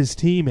 ripped though. his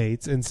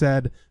teammates and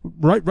said,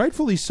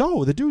 rightfully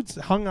so, the dude's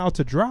hung out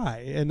to dry,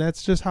 and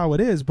that's just how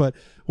it is. But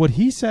what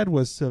he said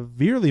was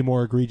severely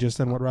more egregious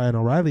than what Ryan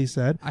O'Reilly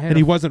said, and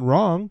he wasn't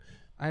wrong.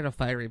 I had a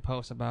fiery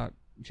post about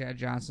Chad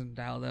Johnson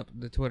dialed up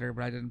to Twitter,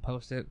 but I didn't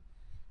post it.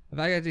 If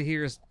I get to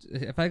hear,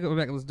 if I go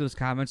back and listen to his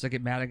comments, I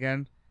get mad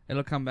again.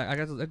 It'll come back.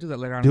 I'll do that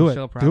later on in the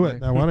show. Probably. Do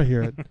it. I want to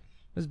hear it.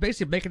 It's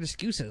basically making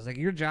excuses. Like,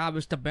 your job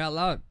is to bail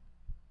out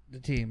the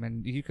team,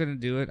 and you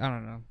couldn't do it. I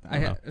don't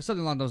know.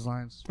 Something along those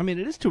lines. I mean,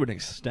 it is to an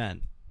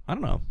extent. I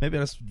don't know. Maybe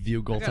I just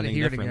view goaltending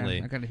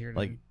differently. I gotta hear it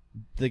like again.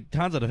 the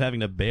concept of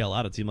having to bail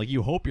out a team. Like,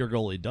 you hope your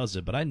goalie does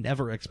it, but I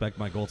never expect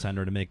my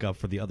goaltender to make up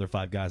for the other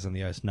 5 guys on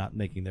the ice not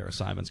making their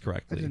assignments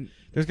correctly.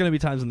 There's going to be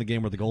times in the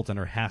game where the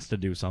goaltender has to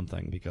do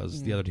something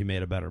because the other team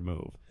made a better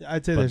move.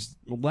 I'd say there's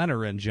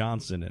Leonard and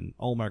Johnson and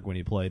Ullmark when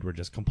he played were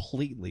just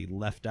completely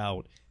left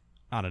out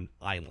on an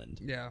island.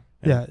 Yeah.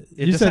 Yeah.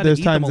 You said there's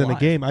times in a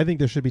game. I think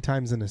there should be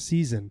times in a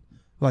season.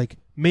 Like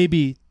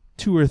maybe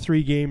 2 or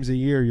 3 games a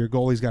year, your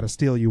goalie's got to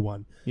steal you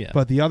one. Yeah.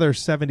 But the other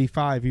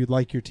 75, you'd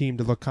like your team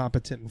to look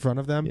competent in front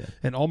of them. Yeah.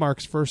 And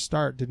Ullmark's first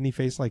start, didn't he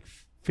face like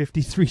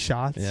 53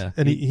 shots? Yeah.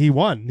 And he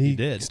won. He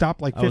did.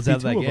 Stopped like 52 I was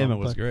at that of game. them. It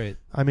was great.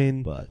 I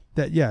mean,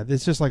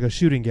 it's just like a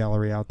shooting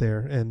gallery out there.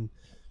 And,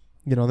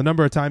 the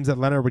number of times that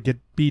Leonard would get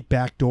beat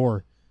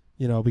backdoor,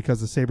 because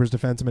the Sabres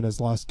defenseman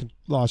has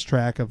lost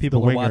track of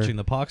people the winger. are watching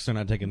the pucks. They're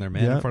not taking their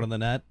man in front of the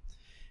net.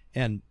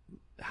 And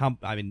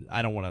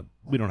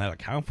we don't have a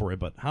count for it,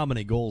 but how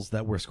many goals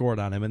that were scored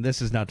on him, and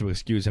this is not to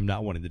excuse him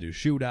not wanting to do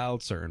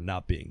shootouts or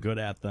not being good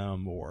at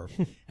them or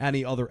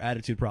any other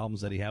attitude problems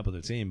that he had with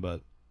the team,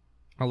 but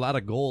a lot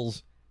of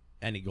goals,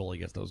 any goalie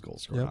gets those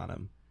goals scored on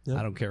him. Yep.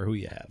 I don't care who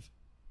you have.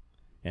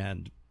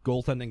 And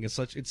goaltending is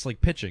it's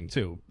like pitching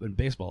too in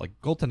baseball. Like,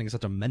 goaltending is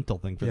such a mental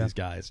thing for these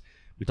guys.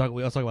 We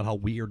also talk about how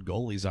weird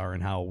goalies are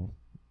and how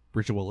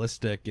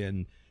ritualistic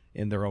and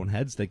in their own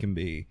heads they can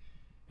be.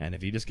 And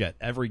if you just get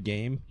every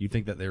game, you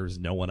think that there's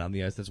no one on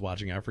the ice that's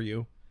watching out for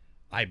you.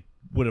 I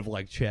would have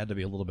liked Chad to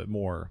be a little bit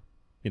more,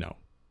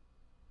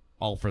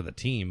 all for the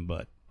team,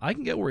 but I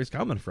can get where he's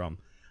coming from.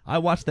 I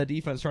watched that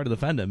defense try to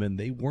defend him, and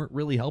they weren't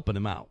really helping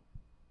him out.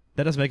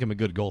 That doesn't make him a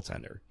good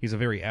goaltender. He's a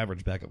very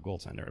average backup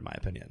goaltender, in my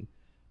opinion.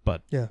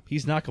 But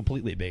he's not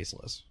completely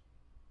baseless.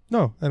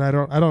 No, and I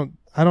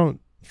don't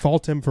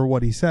fault him for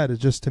what he said. It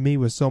just, to me,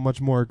 was so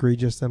much more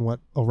egregious than what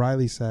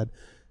O'Reilly said.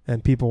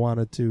 And people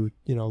wanted to,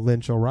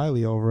 lynch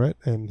O'Reilly over it,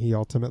 and he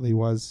ultimately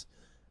was.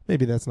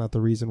 Maybe that's not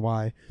the reason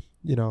why,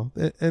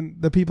 And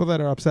the people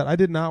that are upset, I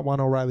did not want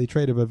O'Reilly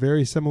traded, but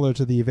very similar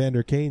to the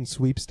Evander Kane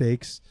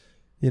sweepstakes,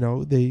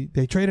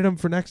 they traded him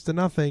for next to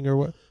nothing, or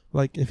what?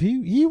 Like, if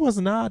he was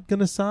not going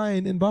to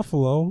sign in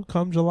Buffalo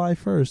come July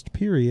 1st,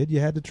 period, you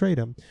had to trade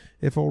him.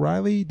 If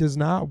O'Reilly does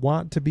not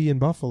want to be in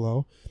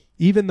Buffalo,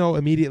 even though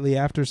immediately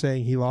after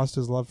saying he lost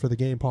his love for the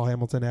game, Paul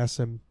Hamilton asked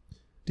him,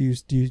 Do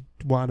you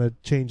want a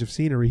change of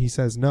scenery? He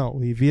says no.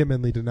 He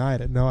vehemently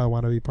denied it. No, I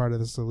want to be part of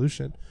the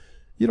solution.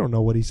 You don't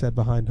know what he said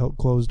behind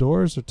closed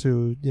doors or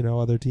to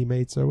other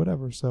teammates or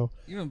whatever. So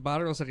even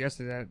Botterill said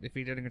yesterday that if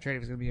he didn't get traded, he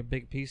was going to be a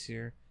big piece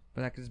here.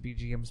 But that could just be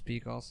GM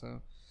speak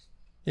also.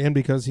 And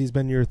because he's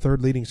been your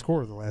third leading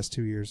scorer the last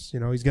 2 years,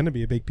 he's going to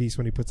be a big piece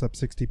when he puts up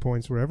 60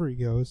 points wherever he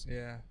goes.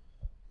 Yeah.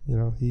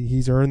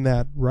 He's earned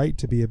that right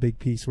to be a big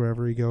piece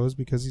wherever he goes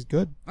because he's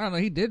good. I don't know.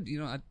 He did.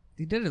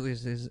 He did at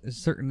least his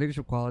certain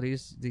leadership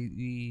qualities.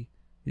 The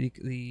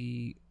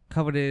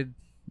coveted,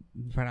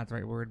 probably not the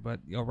right word,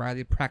 but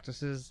O'Reilly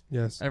practices.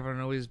 Yes.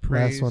 Everyone always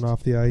praised. Last one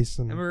off the ice.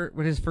 And remember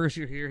when his first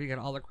year here, he got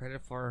all the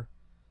credit for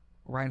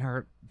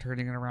Reinhart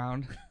turning it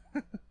around,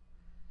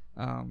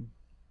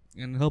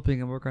 and helping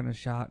him work on his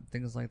shot,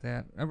 things like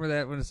that. Remember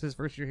that when it's his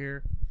first year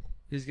here,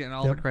 he's getting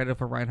all the credit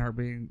for Reinhart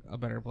being a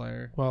better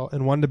player. Well,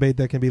 in one debate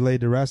that can be laid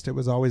to rest, it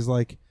was always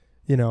like,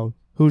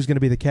 who's going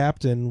to be the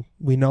captain?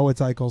 We know it's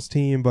Eichel's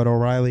team, but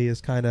O'Reilly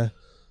is kind of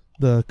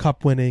the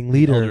cup-winning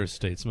leader. Elder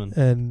statesman.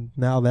 And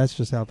now that's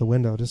just out the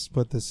window. Just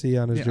put the C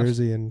on his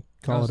jersey and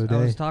call it a day.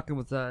 I was talking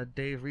with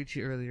Dave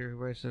Ricci earlier, who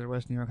writes the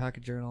West New York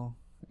Hockey Journal,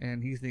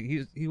 and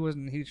he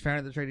wasn't a huge fan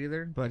of the trade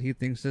either, but he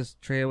thinks this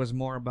trade was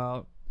more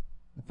about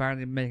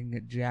finally making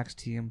it Jack's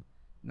team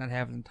not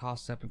having the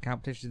toss-up and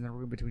competition in the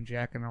room between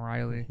Jack and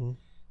O'Reilly Mm-hmm.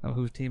 of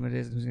whose team it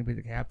is and who's going to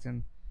be the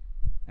captain.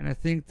 And I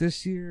think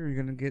this year you're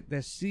going to get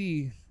that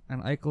C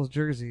on Eichel's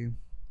jersey.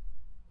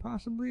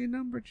 Possibly a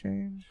number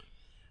change.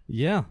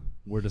 Yeah,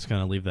 we're just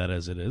going to leave that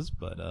as it is,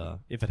 but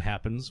if it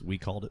happens, we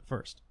called it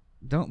first.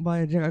 Don't buy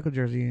a Jack Eichel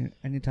jersey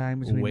anytime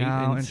between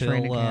now and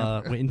training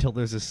camp. Wait until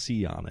there's a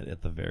C on it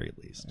at the very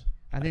least.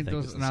 I think is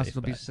those a announcements safe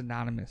will be bet.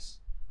 synonymous.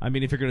 I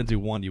mean, if you're going to do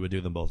one, you would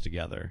do them both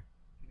together.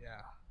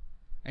 Yeah.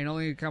 And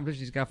only competition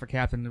he's got for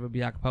captain would be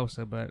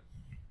Akaposa, but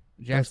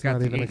Jack's That's got not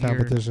the even a 8-year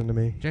competition to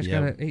me. Jack's Yeah.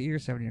 got an 8-year,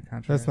 7-year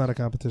contract. That's not a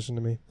competition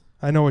to me.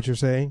 I know what you're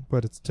saying,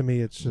 but it's to me,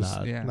 it's just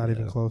Not- not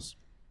even close.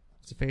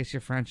 To face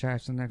your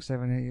franchise for the next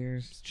 7-8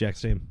 years. It's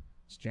Jack's team.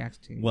 It's Jack's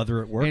team.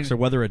 Whether it works And or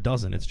whether it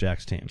doesn't, it's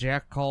Jack's team.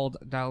 Jack called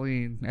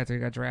Dahlin after he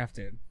got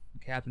drafted.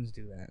 Captains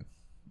do that.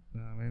 You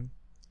know what I mean?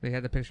 They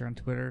had the picture on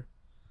Twitter.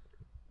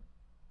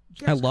 I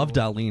Jack's love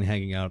cool. Dahlin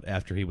hanging out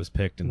after he was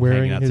picked and Wearing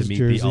hanging out to his meet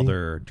jersey. the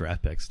other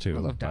draft picks, too, I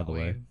love by the way.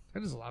 Dahlin. I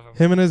just love him.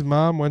 Him and his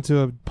mom went to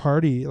a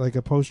party, like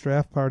a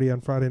post-draft party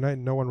on Friday night,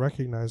 and no one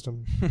recognized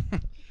him.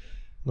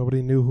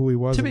 Nobody knew who he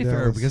was. To in be fair,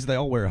 Dallas. because they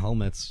all wear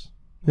helmets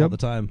all Yep. the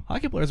time.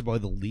 Hockey players are probably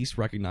the least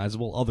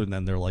recognizable, other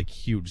than their like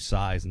huge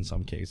size in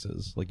some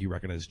cases. Like you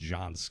recognize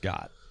John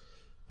Scott,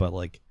 but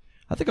like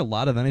I think a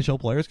lot of NHL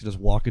players could just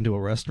walk into a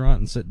restaurant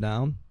and sit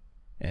down,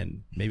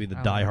 and maybe the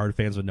diehard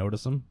fans would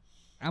notice them.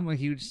 I'm a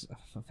huge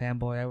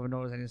fanboy. I would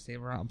notice any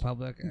saber out in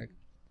public.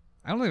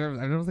 I don't think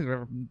I've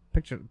ever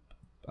pictured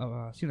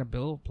seen a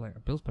Bills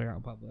player out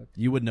in public.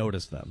 You would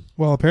notice them.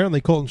 Well, apparently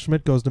Colton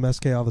Schmidt goes to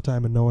Mesquite all the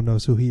time, and no one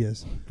knows who he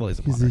is. Well, he's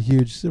a He's punter.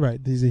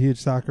 He's a huge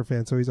soccer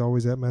fan, so he's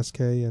always at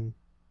Mesquite. And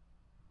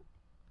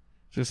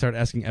Just start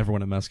asking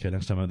everyone at Mesquite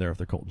next time I'm there if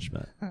they're Colton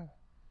Schmidt.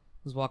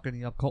 Who's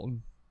walking up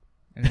Colton?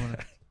 Anyone?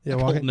 yeah,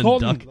 Colton and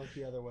Colton. Duck. Look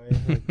the other way.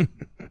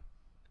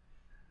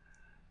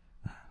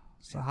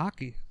 It's a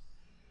hockey.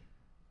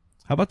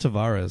 How about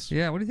Tavares?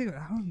 Yeah, what do you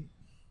think?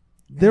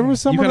 There was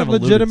someone kind that of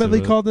alluded to legitimately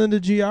it. called into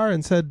GR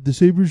and said the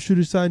Sabres should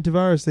have signed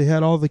Tavares. They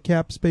had all the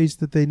cap space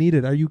that they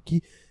needed.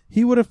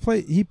 He would have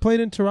played. He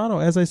played in Toronto,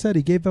 as I said.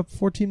 He gave up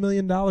 $14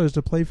 million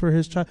to play for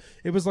his child.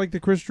 It was like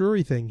the Chris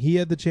Drury thing. He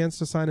had the chance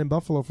to sign in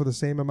Buffalo for the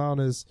same amount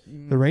as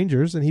the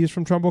Rangers, and he was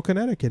from Trumbull,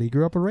 Connecticut. He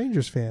grew up a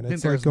Rangers fan. I think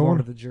It's there's like going more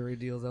to the jury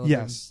deals.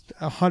 yes,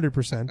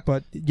 100%.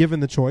 But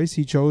given the choice,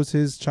 he chose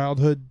his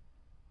childhood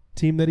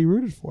team that he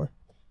rooted for.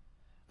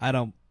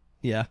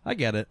 Yeah, I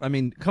get it. I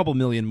mean, a couple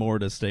million more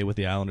to stay with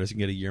the Islanders and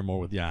get a year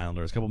more with the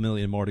Islanders. A couple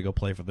million more to go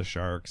play for the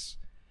Sharks.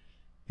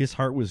 His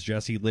heart was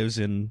just, he lives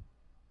in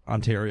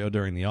Ontario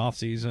during the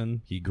offseason.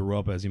 He grew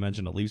up, as you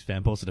mentioned, a Leafs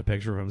fan, posted a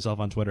picture of himself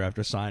on Twitter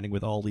after signing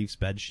with all Leafs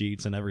bed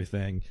sheets and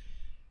everything.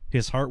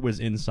 His heart was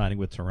in signing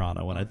with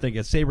Toronto, and I think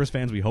as Sabres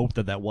fans, we hoped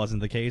that that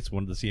wasn't the case. We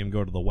wanted to see him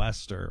go to the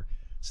West or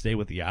stay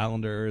with the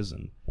Islanders,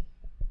 and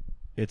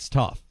it's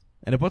tough.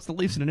 And it puts the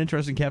Leafs in an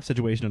interesting cap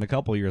situation in a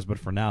couple years, but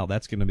for now,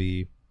 that's going to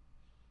be...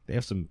 They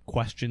have some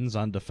questions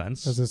on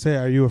defense. As I say,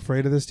 are you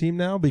afraid of this team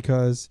now?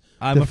 Because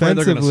I'm afraid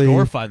they're going to defensively-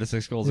 score 5 to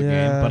 6 goals a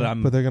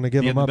game, but they're going to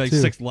give them up like too.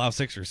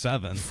 6 or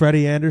 7.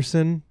 Freddie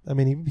Anderson. I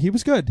mean, he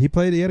was good. He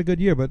had a good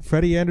year. But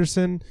Freddie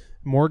Anderson,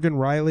 Morgan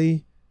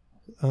Riley,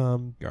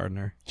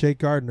 Gardner. Jake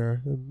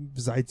Gardner,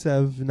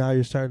 Zaitsev. Now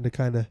you're starting to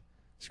kind of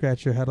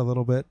scratch your head a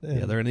little bit. Yeah,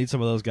 they're going to need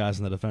some of those guys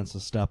in the defense to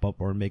step up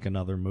or make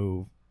another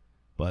move.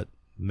 But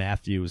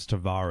Matthews,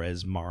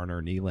 Tavares,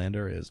 Marner,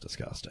 Nylander is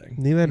disgusting.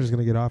 Nylander's going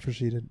to get offer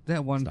sheeted.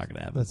 That one. It's not going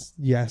to happen. That's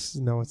yes,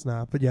 no, it's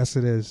not. But yes,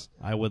 it is.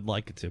 I would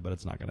like it to, but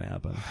it's not going to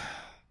happen.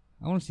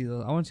 I want to see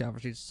those. I want to see offer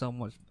sheets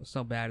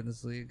so bad in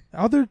this league.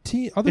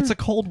 It's a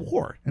Cold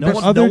War. And No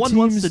there's one, no one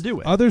wants to do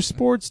it. Other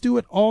sports do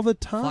it all the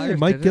time. Flyers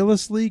Mike did it.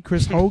 Gillislee,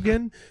 Chris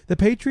Hogan. The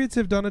Patriots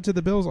have done it to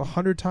the Bills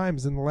 100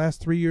 times in the last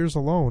 3 years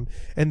alone,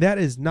 and that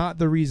is not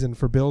the reason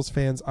for Bills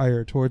fans'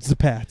 ire towards the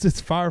Pats. It's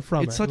far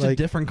from It's it. such a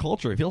different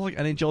culture. It feels like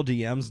NHL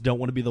DMs don't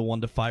want to be the one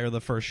to fire the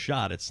first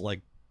shot. It's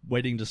like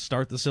waiting to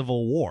start the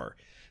Civil War.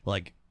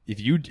 Like if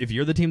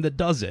you're the team that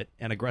does it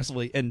and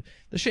aggressively, and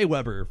the Shea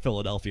Weber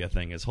Philadelphia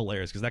thing is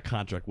hilarious because that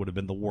contract would have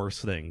been the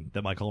worst thing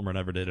that Mike Holmgren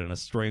ever did in a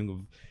string of.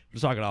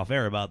 We're talking off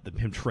air about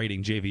him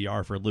trading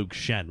JVR for Luke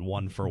Shen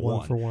 1 for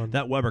 1.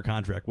 That Weber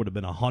contract would have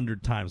been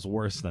 100 times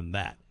worse than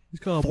that. He's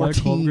called Mike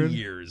 14 Holmgren.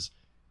 years.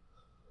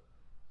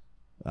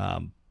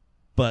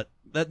 But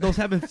those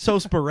happen so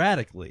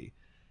sporadically,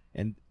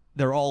 and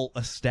they're all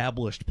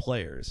established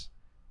players.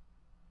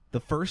 The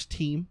first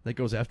team that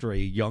goes after a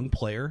young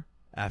player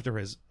after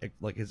his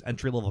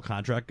entry level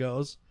contract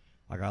goes,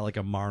 a guy like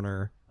a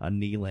Marner, a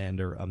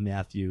Nylander, a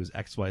Matthews,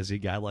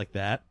 XYZ guy like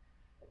that,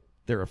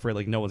 they're afraid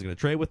like no one's going to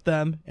trade with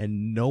them,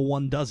 and no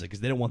one does it because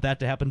they don't want that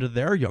to happen to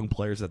their young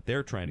players that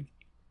they're trying to.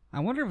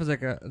 I wonder if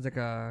it's like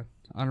a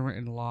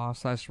unwritten law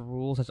 /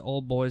 rule /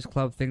 old boys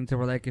club thing to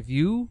where like if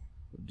you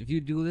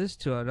do this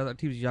to another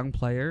team's young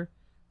player,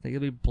 that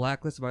you'll be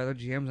blacklisted by other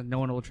GMs and no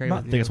one will trade with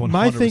I think it's you. 100%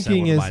 my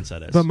thinking what is, the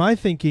mindset is. but my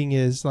thinking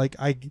is like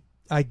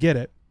I get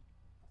it,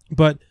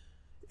 but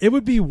it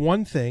would be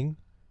one thing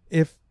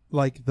if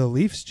like the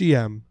Leafs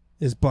GM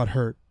is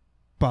butthurt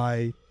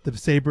by the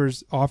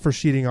Sabres offer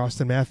sheeting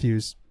Austin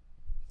Matthews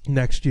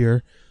next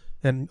year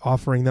and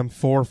offering them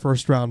 4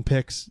 first-round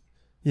picks,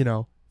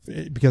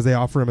 because they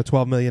offer him a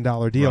 $12 million deal,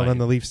 Right. and then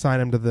the Leafs sign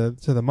him to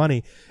the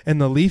money. And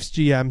the Leafs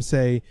GM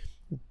say,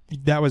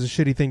 that was a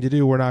shitty thing to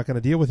do. We're not going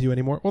to deal with you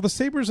anymore. Well, the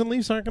Sabres and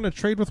Leafs aren't going to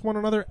trade with one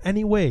another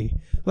anyway.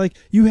 Like,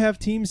 you have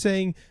teams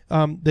saying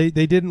they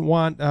didn't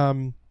want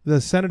the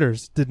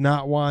Senators did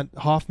not want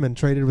Hoffman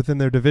traded within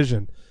their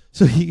division.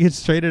 So he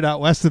gets traded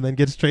out west and then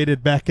gets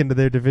traded back into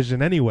their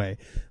division anyway.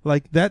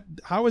 Like that,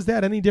 how is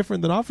that any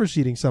different than offer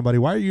sheeting somebody?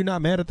 Why are you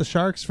not mad at the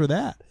Sharks for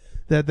that?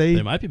 That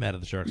they might be mad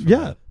at the Sharks for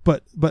yeah,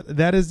 that. but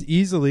that is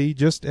easily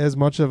just as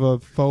much of a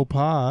faux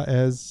pas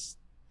as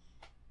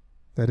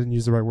I didn't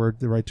use the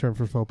right term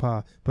for faux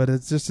pas, but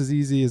it's just as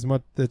easy as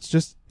much. It's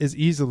just as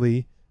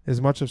easily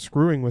as much of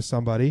screwing with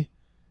somebody,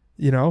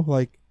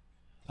 like.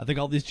 I think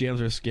all these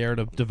GMs are scared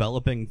of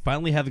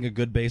finally having a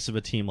good base of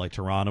a team like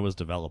Toronto is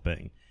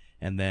developing,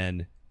 and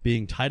then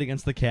being tight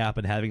against the cap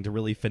and having to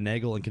really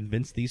finagle and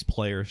convince these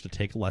players to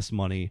take less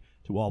money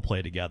to all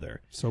play together.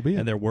 So be it.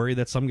 And they're worried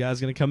that some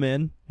guy's going to come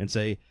in and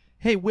say,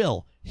 hey,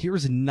 Will,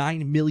 here's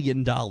 $9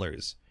 million.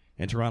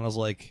 And Toronto's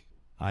like,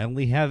 I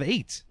only have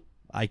 8.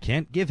 I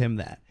can't give him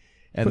that.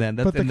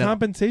 But the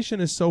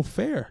compensation is so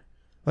fair.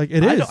 Like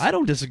it is. I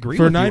don't disagree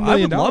for with $9 you.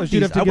 million, I would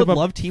you'd have to give up.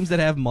 love teams that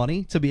have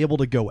money to be able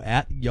to go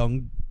at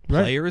young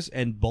players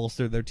and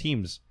bolster their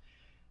teams.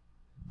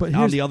 But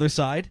on the other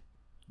side,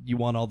 you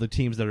want all the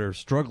teams that are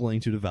struggling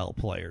to develop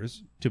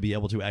players to be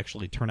able to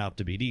actually turn out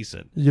to be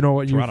decent. You know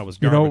what? Toronto was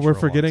you know what garbage we're for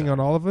a long forgetting time. on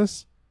all of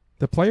this?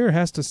 The player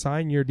has to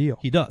sign your deal.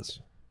 He does.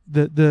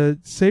 The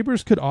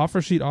Sabres could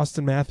offer sheet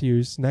Austin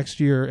Matthews next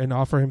year and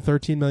offer him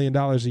 $13 million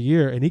a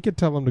year, and he could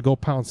tell him to go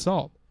pound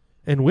salt.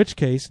 In which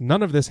case,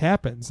 none of this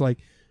happens. Like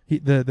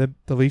the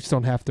Leafs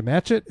don't have to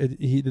match it.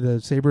 The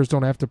Sabres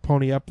don't have to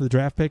pony up the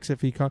draft picks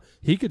if he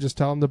could just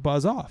tell him to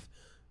buzz off.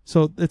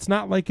 So it's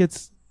not like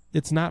it's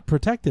not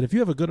protected. If you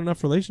have a good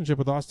enough relationship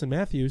with Austin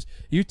Matthews,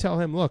 you tell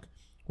him, look,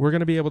 we're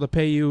going to be able to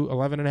pay you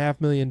 $11.5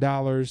 million,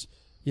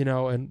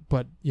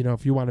 but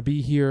if you want to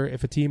be here,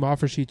 if a team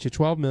offer sheets you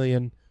 $12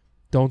 million,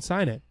 don't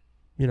sign it.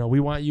 We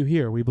want you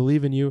here. We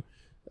believe in you.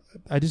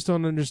 I just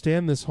don't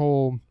understand this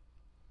whole,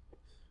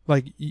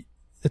 like,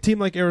 a team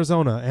like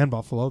Arizona and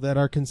Buffalo that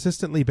are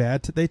consistently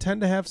bad, they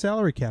tend to have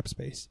salary cap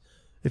space.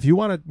 If you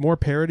want more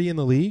parity in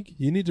the league,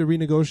 you need to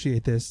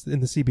renegotiate this in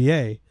the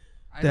CBA.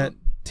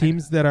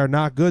 Teams that are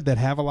not good, that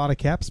have a lot of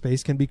cap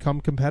space, can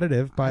become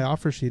competitive by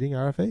offer sheeting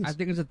RFAs. I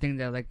think it's a thing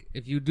that, like,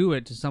 if you do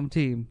it to some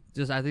team,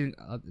 I think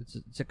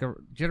it's like a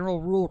general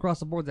rule across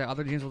the board that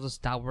other teams will just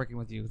stop working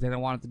with you. They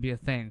don't want it to be a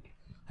thing.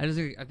 I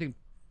think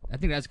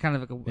that's kind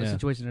of like a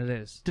situation it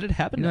is. Did it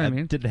happen? You know what I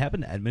mean? Did it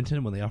happen to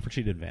Edmonton when they offer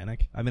sheeted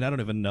Vanek? I mean, I don't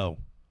even know.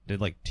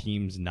 Did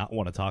teams not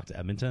want to talk to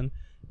Edmonton?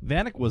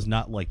 Vanek was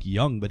not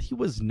young, but he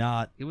was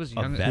not. He was a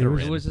young. veteran.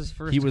 It was his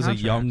first. He was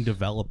contract. a young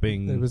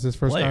developing. It was his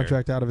first player.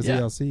 contract out of his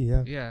ALC.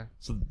 Yeah. Yeah.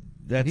 So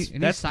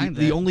that's signed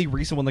the that. only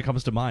recent one that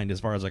comes to mind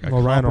as far as a Ryan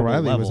comparable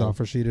O'Reilly level. was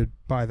offer sheeted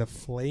by the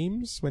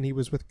Flames when he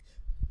was with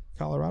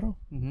Colorado.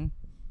 Mm-hmm.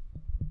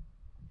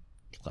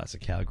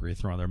 Classic Calgary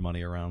throwing their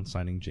money around,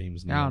 signing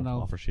James Neal, I don't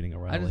know. offer sheeting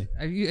O'Reilly.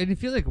 And you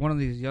feel like one of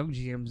these young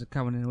GMs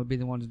coming in would be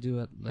the one to do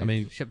it. Like, I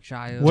mean, Ship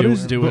Child. What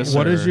Dewis is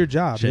or your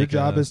job? Your Shake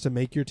job a- is to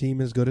make your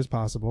team as good as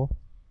possible.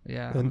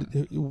 Yeah.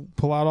 And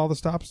pull out all the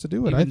stops to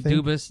do it. Even I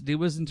think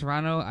Dubas in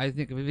Toronto. I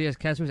think if he has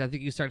cap space, I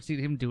think you start seeing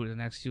him do it in the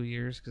next few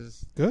years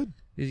because good.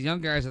 these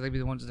young guys are going to be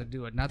the ones that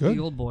do it, not Good.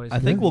 the old boys. I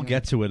think we'll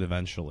get to it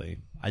eventually.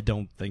 I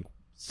don't think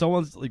we're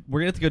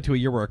gonna have to go to a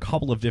year where a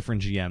couple of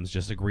different GMs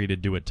just agree to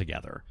do it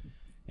together.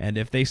 And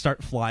if they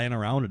start flying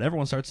around and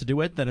everyone starts to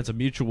do it, then it's a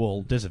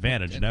mutual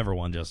disadvantage, and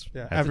everyone just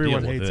has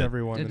everyone to deal hates with it.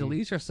 everyone. The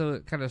Leafs are so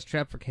kind of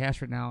strapped for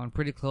cash right now and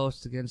pretty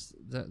close against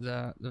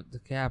the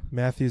cap.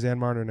 Matthews and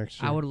Marner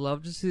next year. I would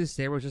love to see the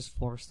Sabres just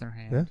force their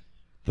hand.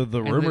 Yeah.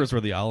 The rumors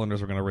were the Islanders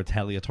were going to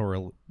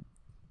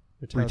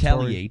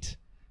retaliate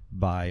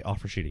by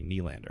offer sheeting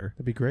Nylander.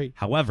 That'd be great.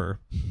 However,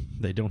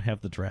 they don't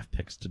have the draft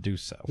picks to do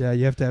so. Yeah,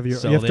 you have to have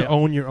So you have they- to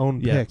own your own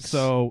Yeah, picks.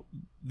 so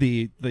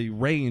the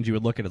range you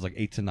would look at is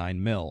 8 to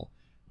 9 mil,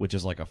 which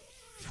is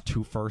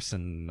 2 firsts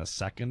and a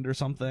second or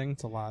something.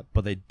 it's a lot.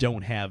 But they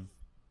don't have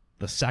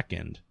the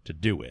second to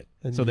do it.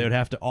 And So they would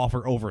have to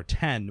offer over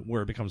 10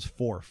 where it becomes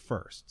 4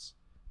 firsts.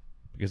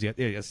 Because Steve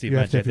You have mentioned, to you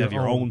have to have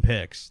your own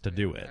picks to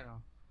do it. I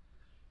know.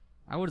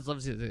 I would just love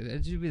to see it.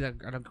 It should be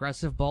an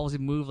aggressive ballsy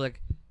move.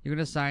 Like, you're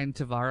going to sign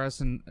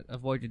Tavares and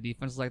avoid your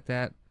defense like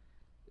that.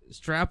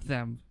 Strap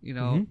them,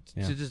 Mhm.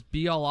 Yeah. to just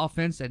be all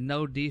offense and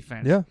no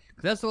defense. Yeah.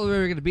 'Cause that's the only way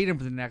we're going to beat them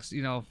for the next,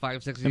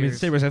 5-6 years. I mean, the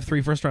Sabres have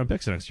 3 first-round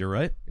picks next year,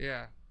 right?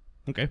 Yeah.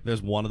 Okay,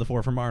 there's 1 of the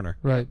 4 for Marner.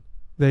 Right.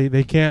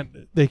 They can't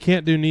do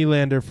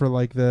Nylander for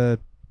the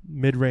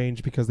mid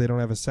range because they don't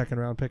have a second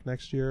round pick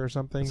next year or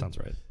something. That sounds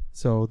right.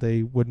 So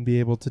they wouldn't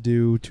be able to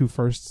do 2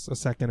 firsts, a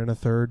second, and a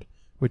third,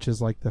 which is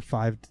the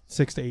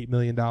 $6 to $8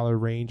 million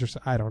range or so.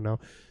 I don't know.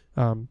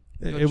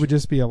 It would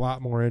just be a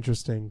lot more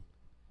interesting.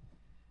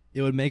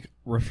 It would make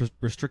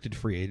restricted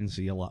free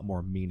agency a lot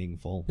more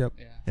meaningful. Yep.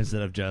 Yeah.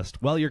 Instead of just,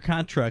 your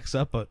contract's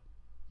up, but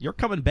you're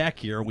coming back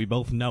here. We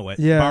both know it.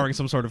 Yeah. Barring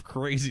some sort of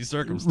crazy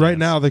circumstance. Right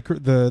now,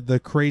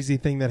 the crazy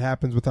thing that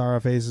happens with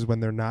RFAs is when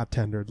they're not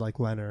tendered, like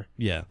Leonard.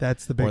 Yeah.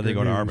 That's the big Or they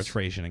go to news.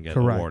 arbitration and get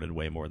Correct. awarded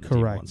way more than the team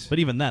Correct. wants. But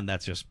even then,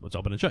 that's just what's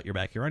open and shut. You're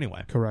back here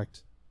anyway.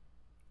 Correct.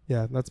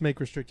 Yeah, let's make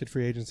restricted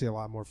free agency a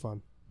lot more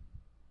fun.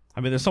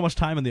 I mean, there's so much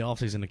time in the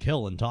offseason to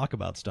kill and talk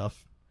about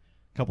stuff.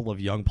 A couple of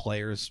young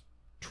players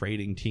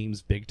trading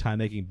teams big time,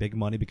 making big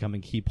money,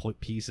 becoming key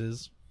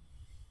pieces.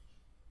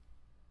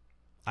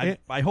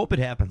 I hope it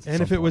happens.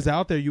 And if it was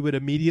out there, you would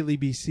immediately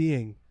be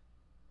seeing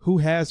who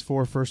has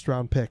 4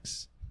 first-round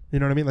picks. You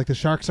know what I mean? Like the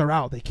Sharks are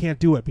out. They can't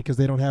do it because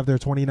they don't have their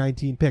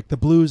 2019 pick. The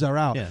Blues are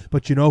out. Yeah.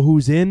 But you know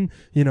who's in?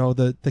 You know,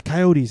 the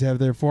Coyotes have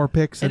their 4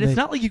 picks. And it's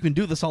not like you can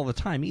do this all the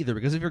time either,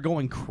 because if you're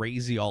going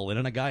crazy all in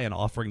on a guy and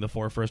offering the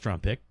 4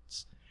 first-round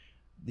picks,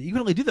 you can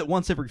only do that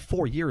once every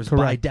 4 years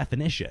by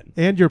definition.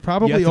 And you're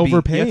probably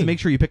overpaying. You have to make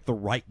sure you pick the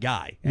right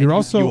guy. And you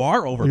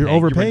are overpaying. You're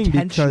overpaying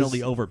You're intentionally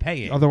because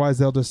overpaying. Otherwise,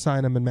 they'll just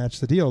sign him and match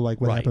the deal, like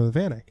what happened with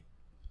Vanek.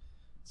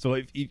 So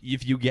if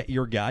you get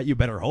your guy, you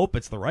better hope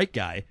it's the right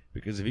guy,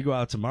 because if you go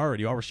out tomorrow and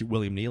you overshoot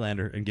William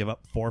Nylander and give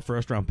up 4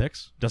 first-round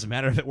picks, doesn't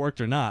matter if it worked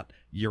or not,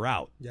 you're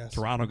out. Yes.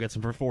 Toronto gets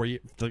him for 4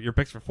 years. Your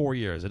picks for 4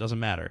 years. It doesn't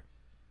matter.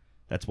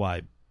 That's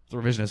why the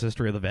revisionist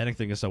history of the Vanek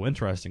thing is so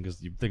interesting,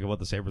 because you think of what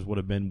the Sabres would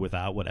have been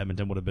without, what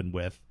Edmonton would have been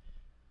with.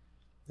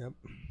 Yep.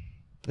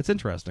 It's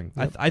interesting.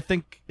 Yep. I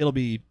think it'll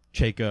be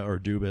Chayka or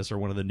Dubas or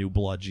one of the new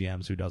blood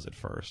GMs who does it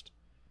first.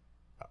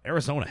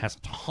 Arizona has a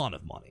ton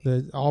of money.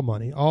 All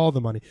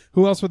the money.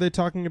 Who else were they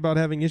talking about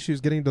having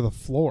issues getting to the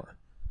floor?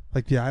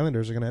 Like the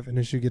Islanders are going to have an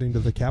issue getting to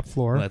the cap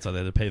floor. Well, that's how they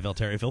had to pay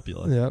Valtteri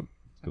Filppula. Yep.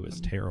 Who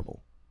is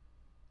terrible.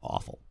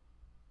 Awful.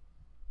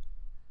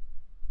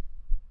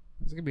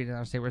 There's going to be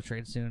another Sabres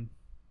trade soon.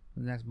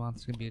 The next month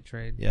is going to be a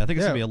trade. Yeah, I think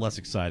it's going to be a less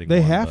exciting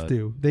They one. have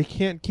to. They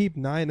can't keep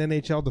 9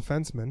 NHL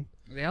defensemen.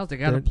 They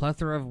got a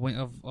plethora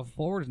of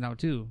forwards now,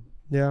 too.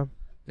 Yeah.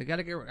 They got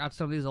to get out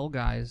some of these old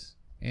guys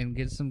and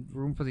get some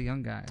room for the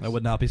young guys. I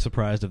would not be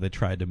surprised if they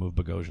tried to move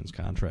Bogosian's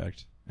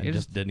contract and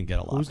just didn't get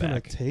a lot Who's back.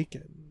 going to take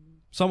it?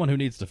 Someone who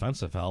needs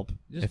defensive help,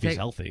 if he's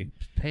healthy.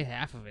 Pay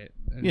half of it.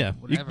 Yeah,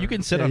 you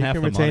can sit on half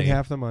the money. You can retain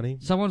half the money.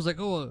 Someone's like,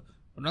 oh,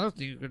 another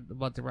thing you could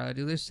about the rather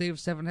do, they saved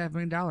 $7.5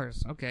 million.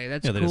 Okay,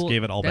 that's cool. Yeah, they just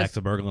gave it all back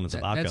to Berglund and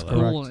Zabaka. That's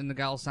cool in the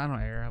Galsano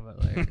era,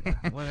 but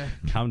like, what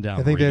calm down.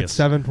 I think that's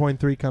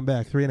 7.3 come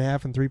back,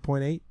 3.5 and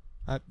 3.8.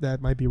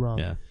 That might be wrong.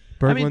 Yeah,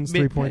 Berglund's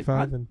 3.5.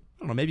 I don't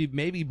know.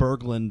 Maybe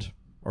Berglund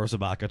or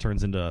Zabaka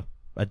turns into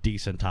a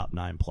decent top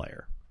 9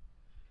 player.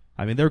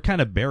 I mean, they're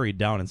kind of buried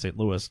down in St.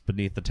 Louis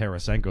beneath the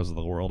Tarasenkos of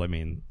the world. I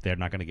mean, they're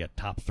not going to get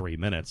top 3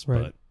 minutes,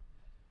 but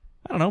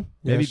I don't know.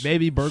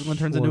 Maybe Berglund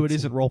turns into a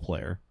decent role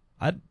player.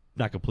 I'm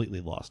not completely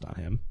lost on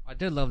him. I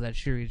did love that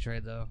Shiri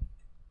trade, though.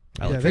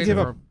 They give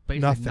up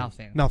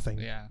nothing.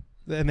 Yeah,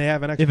 and they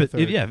have an extra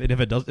third.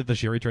 If the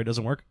Shiri trade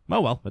doesn't work,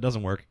 it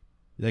doesn't work.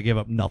 They give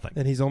up nothing.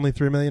 And he's only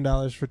 $3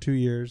 million for 2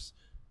 years.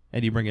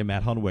 And you bring in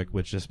Matt Hunwick,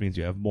 which just means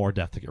you have more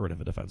depth to get rid of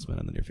a defenseman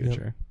in the near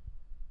future. Yep.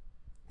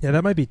 Yeah,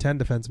 that might be 10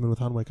 defensemen with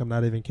Hunwick. I'm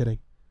not even kidding.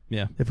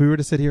 Yeah. If we were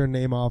to sit here and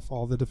name off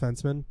all the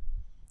defensemen,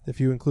 if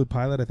you include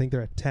Pilot, I think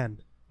they're at 10.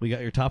 We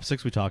got your top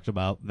 6 we talked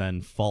about,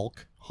 then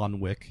Falk,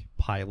 Hunwick,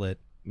 Pilot,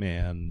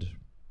 and...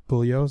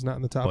 Bulio's not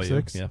in the top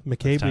 6. Yeah,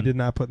 McCabe we did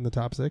not put in the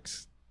top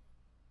 6.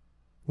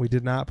 We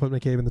did not put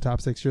McCabe in the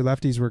top 6. Your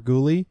lefties were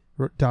Gooley,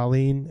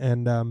 Dahlin,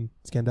 and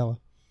Scandella.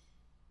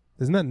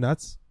 Isn't that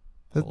nuts?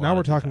 Now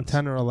we're talking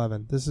 10 or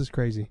 11. This is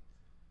crazy.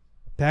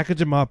 Package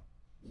them up.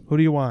 Who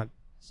do you want?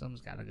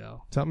 Something's got to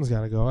go. Something's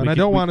got to go. And I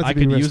don't want it to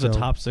be Risto. I could use a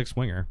top 6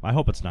 winger. I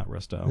hope it's not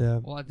Risto. Yeah.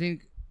 Well, I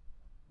think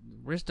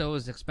Risto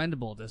is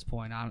expendable at this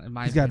point, in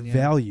my opinion. opinion. He's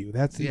got value.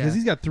 That's because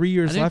he's got 3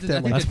 years left.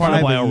 That's part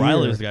of why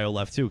O'Reilly was the guy who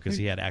left, too, because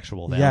he had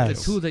actual value.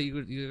 Yes. The two that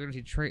you're going to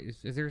see trade,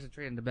 if there's a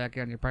trade in the back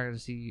end, you're probably going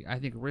to see, I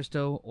think,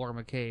 Risto or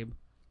McCabe.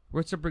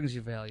 Risto brings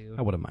you value.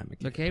 I wouldn't mind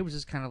McCabe. McCabe was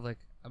just kind of like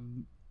a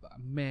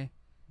meh.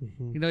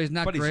 Mm-hmm. You know, he's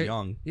not but great. He's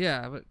young.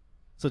 Yeah, but...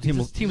 So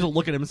teams will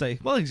look at him and say,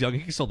 well, he's young. He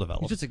can still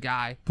develop. He's just a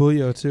guy.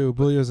 Bulio, too.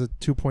 Bulio's at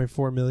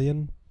 $2.4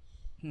 million.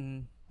 Mm-hmm.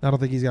 I don't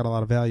think he's got a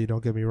lot of value,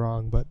 don't get me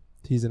wrong, but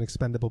he's an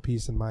expendable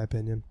piece in my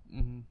opinion.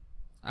 Mm-hmm.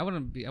 I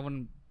wouldn't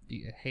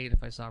be hate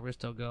if I saw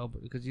Risto go,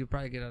 because you'd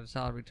probably get a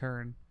solid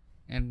return,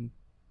 and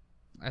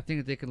I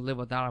think that they can live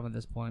without him at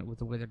this point with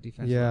the way their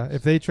defense works.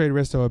 If they trade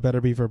Risto, it better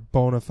be for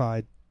bona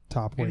fide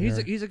top winger.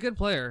 He's a good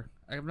player.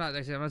 I'm not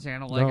saying I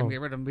don't like him, get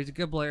rid of him. He's a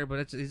good player,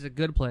 but he's a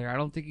good player. I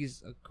don't think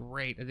he's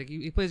great. I think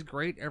he plays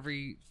great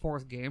every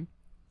 4th game,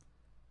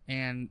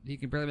 and he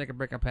can barely make a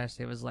breakout pass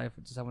to save his life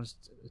to someone's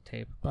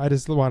tape. I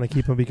just want to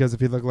keep him because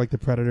if you look like the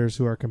Predators,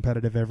 who are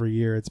competitive every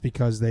year, it's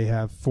because they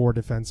have 4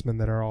 defensemen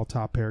that are all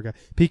top pair guys.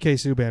 PK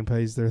Subban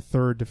plays their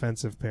 3rd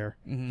defensive pair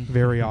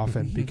very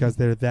often because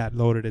they're that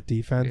loaded at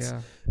defense,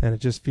 and it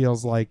just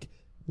feels like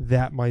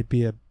that might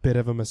be a bit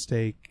of a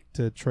mistake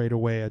to trade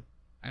away a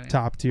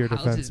top tier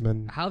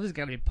defenseman. How's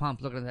got to be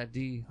pumped looking at that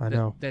D? I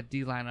know that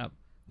D lineup.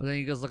 But then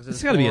he goes looks at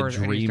It's his got to be a scores,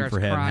 and he dream starts for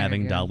him crying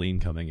having again.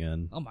 Dahlin coming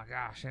in. Oh my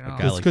gosh, you A know.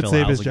 guy This like could Phil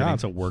save his Housley getting job.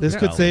 to work This with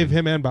could save Dahlin.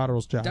 him and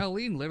Botterill's job.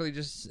 Dahlin literally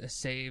just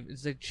saved.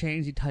 It's like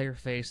changed the entire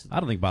face. I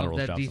don't think of Botterill's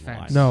that job's on the defense.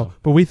 line. No,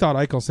 but we thought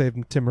Eichel saved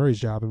Tim Murray's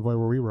job, and boy,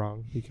 were we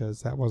wrong,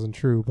 because that wasn't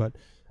true. But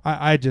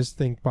I just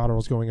think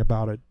Botterill's going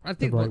about it I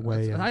think the right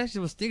way. I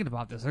actually was thinking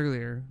about this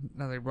earlier.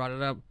 Now they brought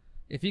it up.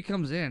 If he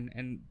comes in,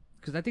 and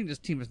because I think this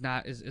team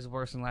is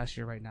worse than last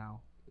year right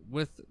now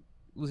with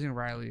losing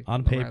Riley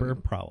On paper,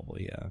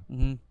 probably, yeah.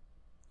 Mm-hmm.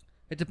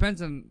 It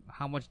depends on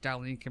how much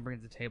Dahlin can bring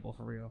to the table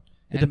for real.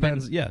 It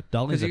depends. Yeah,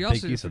 Dahlin's a you big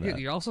also piece of forget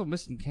that. you're also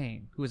missing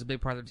Kane, who was a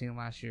big part of the team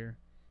last year,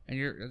 and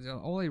the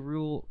only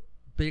real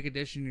big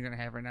addition you're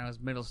gonna have right now is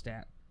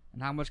Mittelstadt.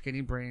 And how much can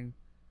he bring?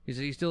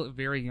 He's still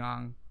very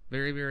young,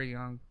 very very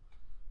young,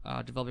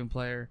 developing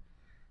player.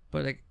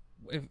 But like,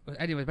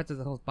 anyway, back to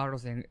the whole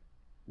Botterill thing.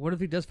 What if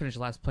he does finish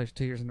last place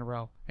 2 years in a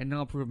row and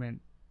no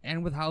improvement?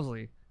 And with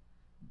Housley,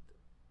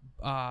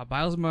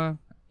 Bilesma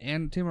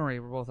and Tim Murray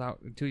were both out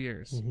in 2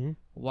 years. Mm-hmm.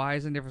 Why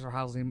is the difference for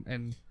Housley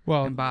and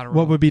Botterill?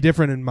 What would be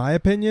different, in my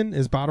opinion,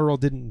 is Botterill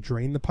didn't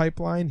drain the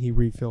pipeline; he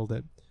refilled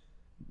it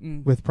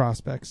with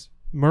prospects.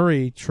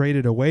 Murray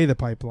traded away the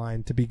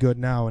pipeline to be good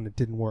now, and it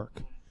didn't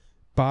work.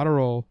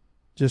 Botterill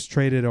just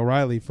traded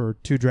O'Reilly for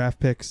 2 draft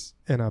picks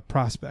and a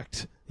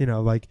prospect. You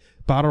know, like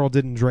Botterill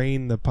didn't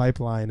drain the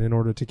pipeline in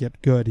order to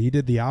get good. He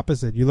did the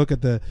opposite. You look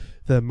at the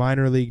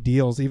minor league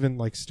deals, even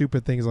like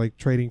stupid things like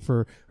trading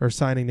for or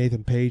signing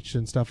Nathan Page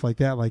and stuff like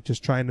that, like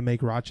just trying to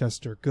make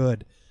Rochester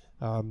good.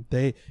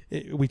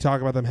 We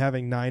talk about them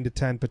having 9 to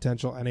 10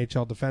 potential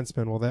NHL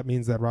defensemen. Well, that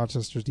means that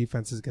Rochester's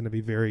defense is going to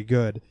be very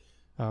good.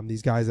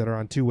 These guys that are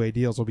on 2-way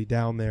deals will be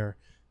down there.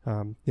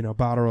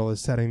 Botterill is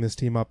setting this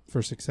team up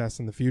for success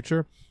in the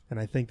future, and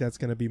I think that's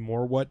going to be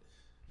more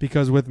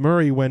because with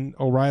Murray, when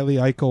O'Reilly,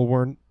 Eichel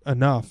weren't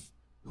enough,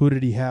 who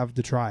did he have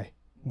to try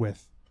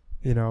with?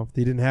 He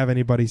didn't have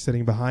anybody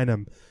sitting behind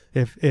him.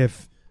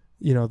 If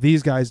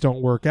these guys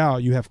don't work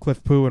out, you have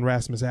Cliff Poo and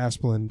Rasmus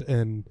Asplund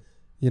and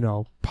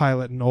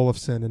Pilot and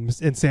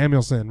Olofsson and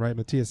Samuelson, right?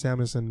 Matthias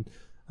Samuelson,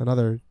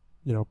 another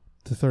the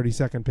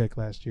 32nd pick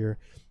last year.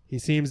 He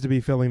seems to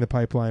be filling the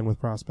pipeline with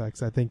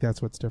prospects. I think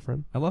that's what's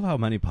different. I love how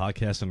many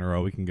podcasts in a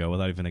row we can go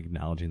without even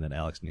acknowledging that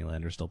Alex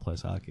Nylander still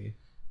plays hockey.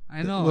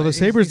 I know. Well, the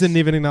Sabres didn't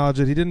even acknowledge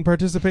it. He didn't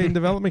participate in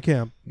development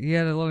camp. He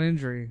had a little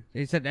injury.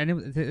 They said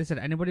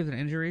anybody with an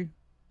injury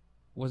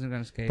wasn't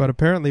going to skate. But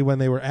apparently when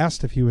they were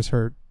asked if he was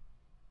hurt,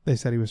 they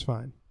said he was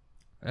fine.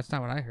 That's not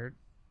what I heard.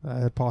 I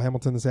had Paul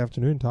Hamilton this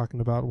afternoon talking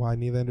about why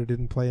Nylander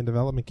didn't play in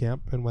development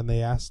camp, and when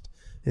they asked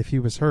if he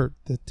was hurt,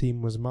 the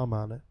team was mum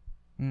on it.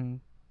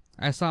 Mm.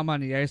 I saw him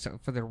on the ice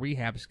for the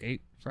rehab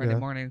skate Friday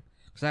morning.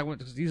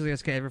 Because usually I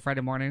skate every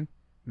Friday morning,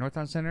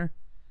 Northtown Center,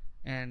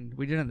 and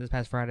we didn't this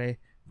past Friday,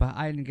 but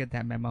I didn't get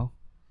that memo.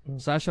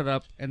 So I showed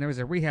up, and there was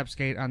a rehab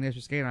skate on the ice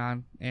to skate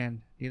on,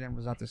 and Nylander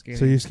was out there skating.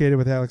 So you skated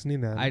with Alex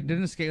Nylander? I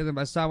didn't skate with him,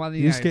 but I saw him on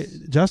the ice.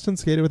 Justen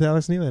skated with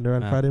Alex Nylander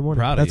on Friday morning.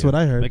 Proud of That's you. what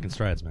I heard. Making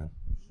strides, man.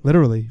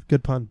 Literally,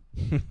 good pun.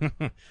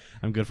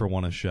 I'm good for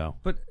one a show.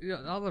 But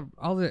all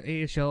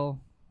the AHL,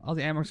 all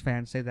the Amerks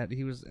fans say that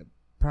he was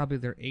probably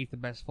their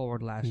 8th best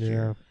forward last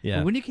year. Yeah.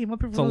 But when he came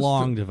up here for It's a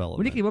long development.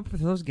 When he came up for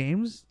those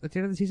games at the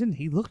end of the season,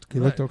 he looked good.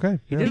 He looked okay.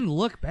 He didn't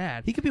look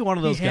bad. He could be one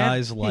of those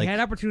guys like... He had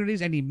opportunities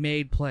and he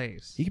made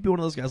plays. He could be one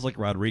of those guys like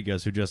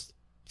Rodriguez who just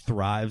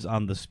thrives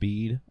on the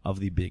speed of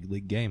the big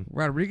league game.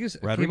 Rodriguez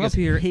came up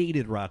here...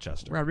 hated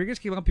Rochester. Rodriguez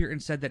came up here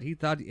and said that he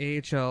thought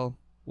the AHL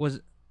was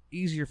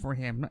easier for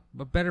him,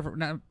 but better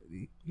for...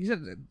 He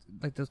said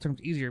like those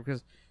terms easier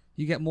because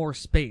you get more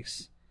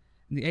space.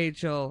 In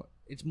the AHL,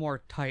 it's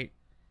more tight.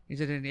 He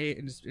said in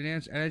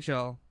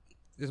NHL,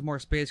 there's more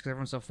space because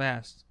everyone's so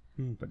fast.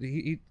 But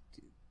he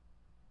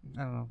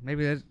I don't know.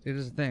 Maybe it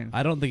is a thing.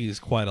 I don't think he's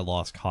quite a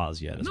lost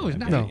cause yet. No, he's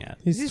not. No,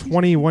 he's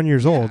 21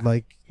 years old.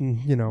 Like,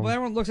 Well,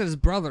 everyone looks at his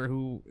brother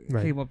who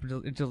came up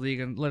into the league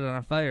and lit it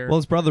on fire. Well,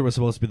 his brother was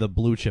supposed to be the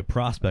blue chip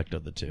prospect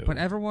of the two. But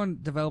everyone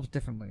develops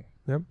differently.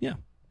 Yep. Yeah.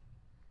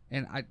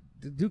 And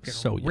the Duke can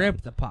So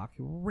rip the puck.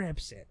 He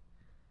rips it.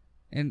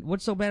 And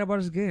what's so bad about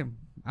his game?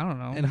 I don't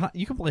know. And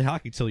you can play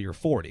hockey till you're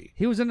 40.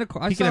 He was in the...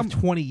 He could have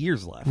 20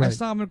 years left. I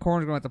saw him in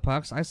corners going at the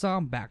pucks. I saw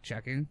him back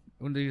checking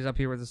when he was up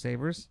here with the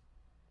Sabres.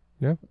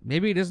 Yeah.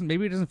 Maybe he doesn't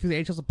feel the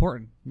AHL's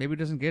important. Maybe he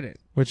doesn't get it.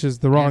 Which is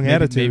the wrong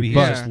attitude. Maybe he's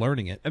but just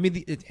learning it. I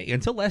mean,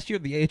 until last year,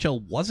 the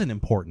AHL wasn't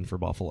important for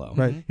Buffalo.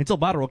 Right. Until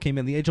Botterill came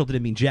in, the AHL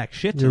didn't mean jack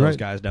shit to those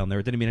guys down there.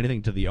 It didn't mean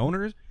anything to the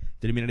owners.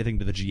 Didn't mean anything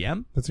to the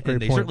GM. That's a great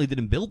and they point. certainly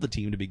didn't build the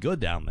team to be good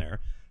down there.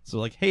 So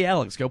like, hey,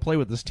 Alex, go play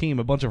with this team.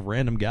 A bunch of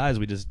random guys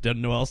we just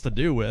didn't know what else to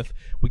do with.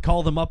 We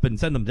call them up and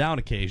send them down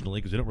occasionally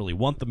because we don't really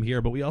want them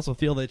here, but we also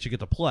feel they should get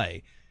to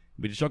play.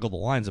 We just juggle the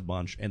lines a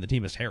bunch, and the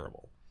team is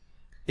terrible.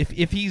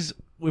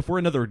 If we're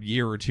another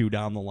year or two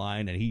down the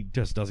line and he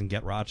just doesn't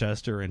get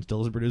Rochester and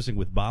still isn't producing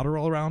with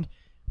Botterill around,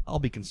 I'll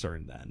be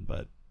concerned then.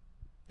 But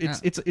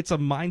it's a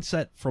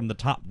mindset from the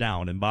top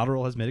down, and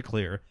Botterill has made it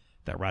clear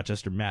that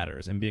Rochester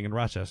matters, and being in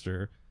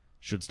Rochester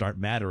should start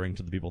mattering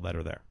to the people that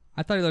are there.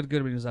 I thought he looked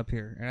good when he was up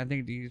here, and I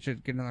think he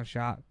should get another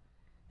shot.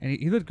 And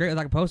he looked great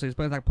with Posto. He was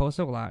playing with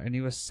Posto a lot, and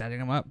he was setting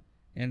him up,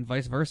 and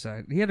vice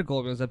versa. He had a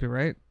goal that was up here,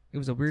 right? It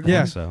was a weird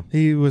Yeah, one. so.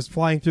 he was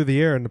flying through the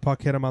air, and the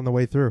puck hit him on the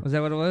way through. Was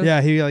that what it was? Yeah,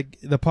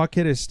 the puck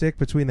hit his stick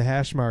between the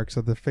hash marks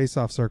of the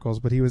face-off circles,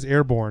 but he was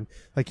airborne.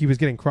 Like he was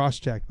getting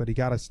cross-checked, but he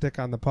got a stick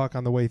on the puck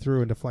on the way through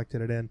and deflected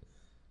it in.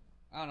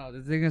 I don't know.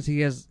 The thing is, he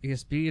has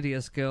speed, he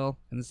has skill,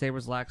 and the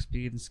Sabres lack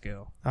speed and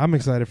skill. I'm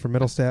excited for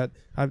Mittelstadt.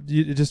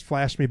 It just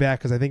flashed me back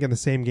because I think in the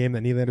same game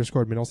that Nylander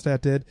scored, Mittelstadt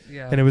did,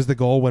 and it was the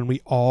goal when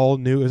we all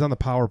knew it was on the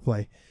power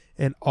play,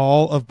 and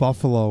all of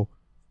Buffalo,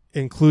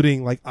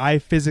 including I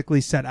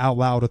physically said out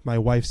loud with my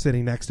wife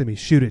sitting next to me,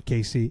 "Shoot it,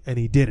 Casey," and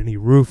he did, and he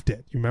roofed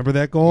it. You remember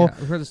that goal? Yeah,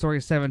 we've heard the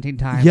story 17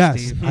 times.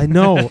 Yes, Steve. I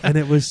know, and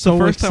it was so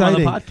first time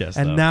on exciting. the podcast,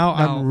 and though. now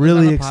No, I'm really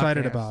on the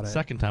excited podcast. about it.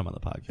 Second time on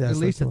the podcast. Yes, At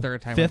least that's the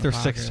third time. Fifth on or the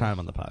sixth podcast. time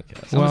on the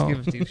podcast. Someone's Well-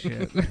 giving Steve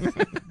shit.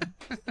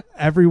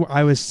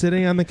 I was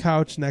sitting on the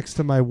couch next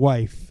to my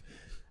wife,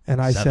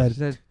 and I Seven. He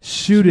said, said,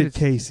 "Shoot it,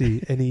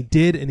 Casey," and he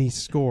did, and he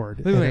scored,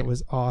 Wait, and wait. it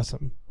was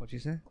awesome. What'd you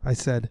say? I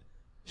said,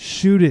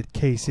 "Shoot it,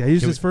 Casey." I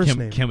used his first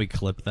name. Can we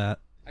clip that?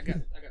 I got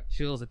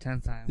chills the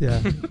 10th time.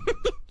 Yeah,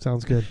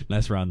 sounds good.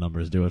 Nice round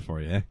numbers. Do it for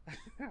you. Eh?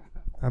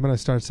 I'm gonna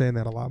start saying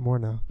that a lot more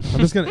now. I'm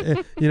just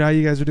gonna, you know how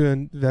you guys are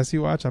doing Vessi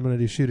Watch? I'm gonna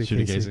do Shoot it,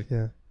 Shoot it, Casey. Casey.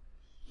 Yeah.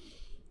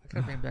 I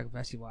gotta bring back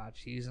Vessi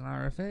Watch. He's an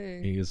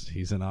RFA.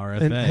 He's an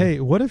RFA. And hey,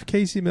 what if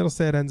Casey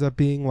Mittelstadt ends up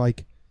being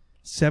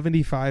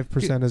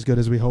 75% as good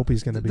as we hope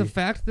he's gonna be? The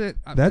fact that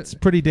That's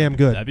pretty damn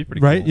good. That'd be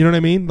pretty right? cool. You know what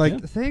I mean?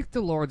 thank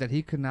the Lord that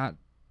he could not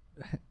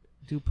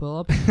do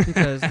pull-ups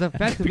because the fact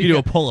If that we we do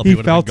a got, pull up, he he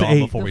would fell have to been gone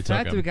 8. before we the took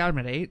fact that we him. got him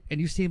at 8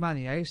 and you see him on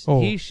the ice,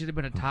 Oh. he should have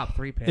been a top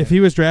 3 pick. if he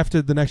was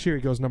drafted the next year,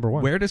 he goes number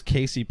 1. Where does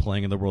Casey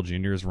playing in the World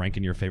Juniors rank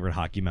in your favorite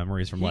hockey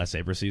memories from last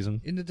Sabre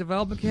season? in the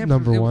development camp,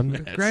 Number it-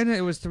 one. Granted,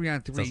 it was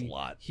 3-on-3. That's a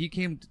lot. He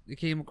came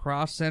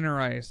across center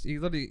ice. He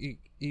literally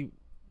he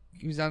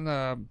was on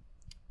the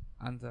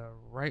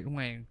right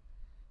wing,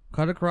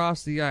 cut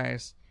across the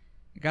ice,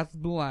 got the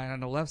blue line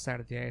on the left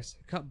side of the ice,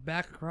 cut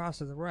back across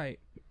to the right,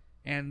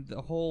 and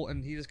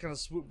he just kind of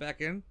swooped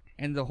back in,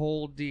 and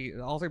all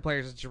 3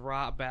 players just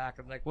dropped back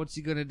and what's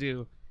he gonna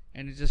do?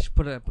 And he just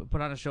put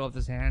on a show with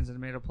his hands and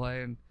made a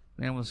play, and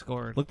the man was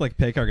scored. Looked like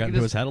Pekar got He into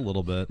just- his head a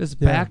little bit, Just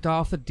Yeah. backed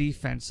off the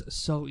defense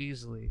so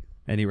easily.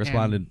 and he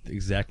responded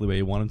exactly the way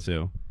he wanted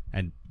to.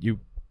 And you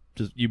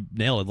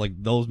nailed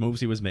it. Those moves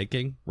he was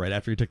making right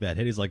after he took that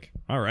hit, he's like,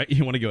 "All right,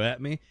 you want to go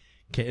at me?"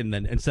 Okay, and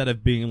then instead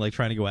of being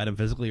trying to go at him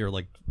physically or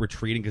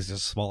retreating because he's a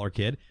smaller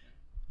kid,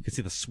 you can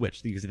see the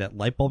switch. You can see that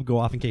light bulb go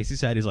off in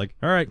Casey's head. He's like,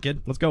 "All right,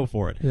 kid, let's go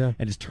for it." Yeah.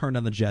 And just turned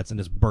on the Jets and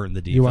just burned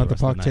the D. You for want the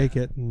rest of puck, night. take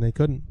it, and they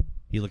couldn't.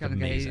 He looked Kind of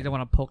guy, amazing. you don't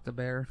want to poke the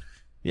bear.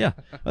 Yeah,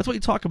 that's what you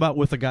talk about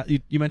with a guy.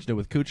 You mentioned it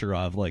with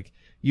Kucherov.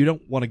 You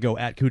don't want to go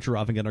at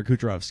Kucherov and get under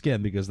Kucherov's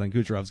skin because then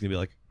Kucherov's gonna be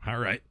like, "All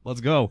right,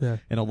 let's go," Yeah.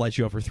 and he'll light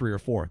you up for 3 or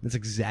 4. That's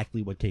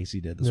exactly what Casey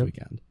did this Yep.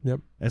 weekend.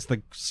 Yep. That's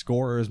the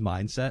scorer's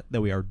mindset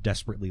that we are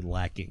desperately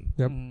lacking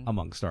Yep.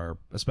 amongst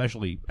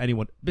basically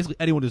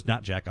anyone who's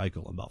not Jack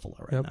Eichel in Buffalo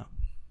right Yep. now.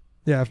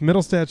 Yeah, if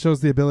Mittelstadt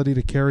shows the ability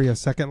to carry a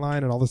second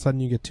line and all of a sudden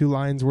you get 2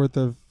 lines worth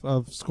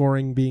of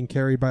scoring being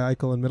carried by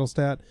Eichel and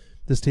Mittelstadt,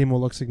 this team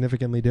will look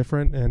significantly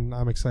different, and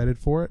I'm excited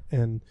for it.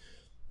 And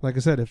like I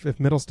said, if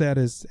Mittelstadt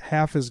is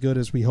half as good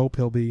as we hope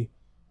he'll be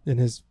in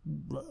his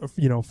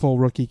full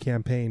rookie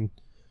campaign,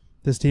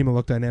 this team will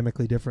look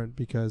dynamically different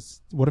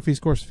because what if he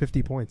scores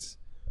 50 points?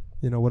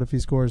 What if he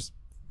scores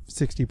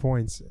 60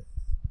 points?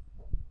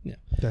 Yeah.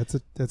 That's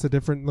a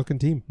different looking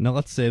team. Now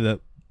let's say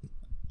that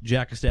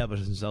Jack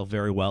establishes himself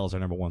very well as our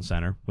number 1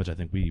 center, which I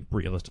think we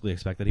realistically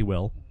expect that he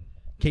will.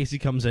 Casey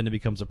comes in and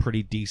becomes a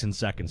pretty decent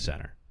second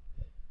center.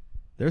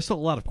 There's still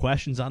a lot of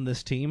questions on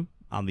this team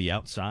on the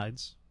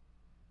outsides.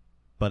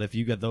 But if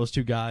you get those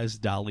 2 guys,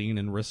 Dahlin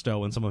and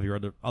Risto, and some of your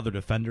other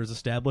defenders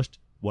established,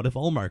 what if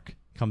Ullmark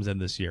comes in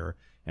this year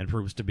and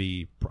proves to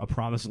be a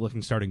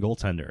promising-looking starting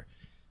goaltender?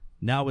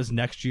 Now is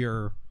next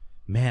year,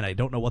 man, I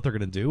don't know what they're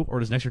going to do, or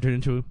does next year turn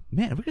into,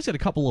 man, if we just get a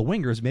couple of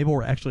wingers, maybe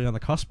we're actually on the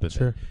cusp of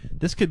Sure. it.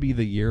 This could be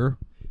the year.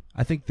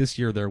 I think this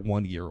year they're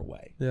 1 year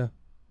away. Yeah.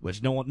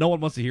 Which no one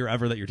wants to hear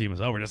ever that your team is,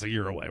 we're just a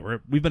year away.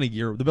 We've been a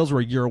year. The Bills were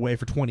a year away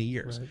for 20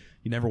 years. Right.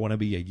 You never want to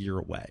be a year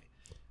away.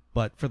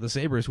 But for the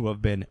Sabres, who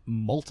have been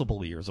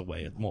multiple years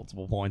away at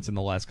multiple points in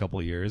the last couple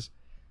of years,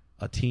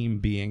 a team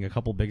being a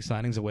couple big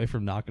signings away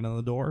from knocking on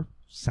the door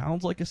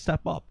sounds like a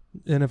step up.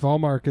 And if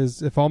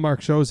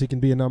Ullmark shows he can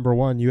be a number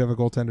 1, you have a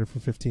goaltender for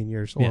 15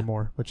 years or Yeah.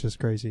 more, which is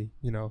crazy.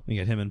 You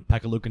get him and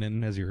Pekka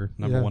Luukkonen as your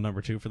number Yeah. 1,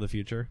 number 2 for the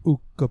future.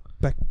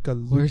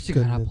 Ukko-Pekka Where's he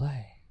gonna Luukkonen.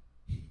 play?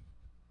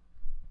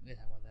 We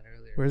talked about that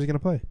earlier. Where's he gonna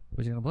play?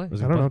 Where's he gonna play?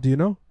 Where's I don't know. Do you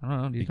know? I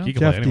don't know. Do you He know? could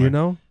Jeff, play do you anywhere.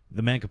 know?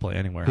 The man could play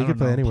anywhere. He could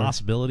play anywhere.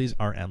 Possibilities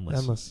are endless.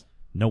 Endless.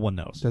 No one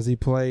knows. Does he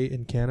play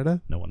in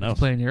Canada? No one Does knows. he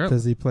play in Europe?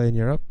 Does he play in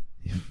Europe?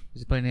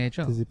 Does he play in the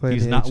AHL? Does he play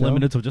He's in the not AHL?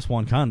 limited to just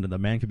one continent. The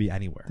man could be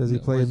anywhere. Does he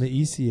play in Where's-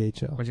 the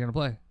ECHL? Where's he gonna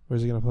play?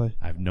 Where's he gonna play?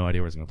 I have no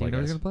idea where he's going to Do play. you know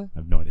where he's guys. gonna play? I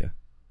have no idea.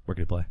 Where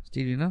could he play?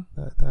 Steve, do you know?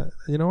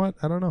 You know what?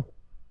 I don't know.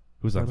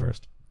 Who's on I don't know.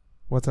 first?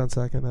 What's on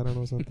second? I don't know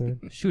what's on third.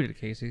 Shoot it,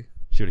 Casey.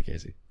 Shoot it,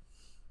 Casey.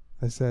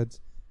 I said,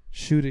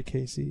 shoot it,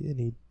 Casey, and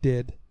he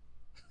did.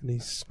 and he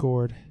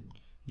scored.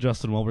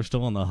 Justin, while we're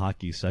still on the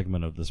hockey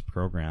segment of this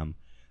program,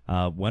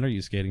 when are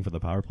you skating for the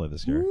power play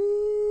this year?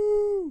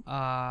 Woo!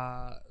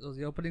 It was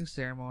the opening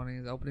ceremony,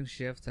 the opening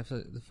shift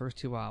after the first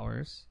 2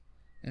 hours,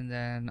 and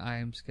then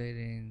I'm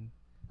playing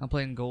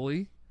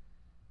goalie,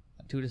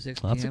 2 to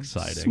 6 Well, that's p.m.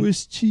 exciting.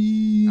 Swiss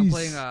cheese. I'm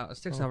playing a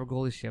 6-hour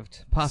goalie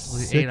shift,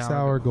 possibly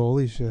 6-hour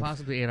goalie shift.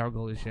 possibly 8-hour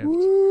goalie shift.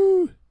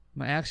 Woo!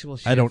 My actual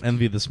shift. I don't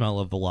envy the smell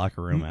of the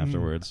locker room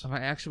afterwards. My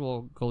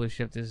actual goalie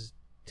shift is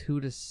 2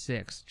 to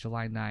 6,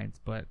 July 9th,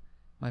 but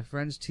my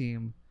friend's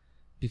team,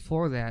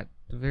 before that,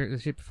 the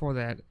shift before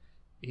that,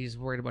 he's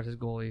worried about his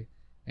goalie,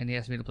 and he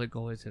asked me to play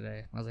goalie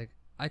today. I was like,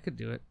 I could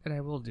do it, and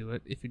I will do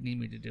it if you need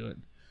me to do it.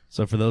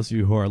 So for those of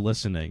you who are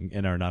listening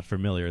and are not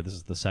familiar, this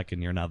is the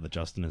second year now that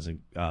Justin is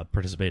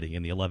participating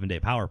in the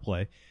 11-day power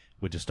play,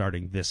 which is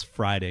starting this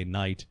Friday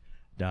night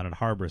down at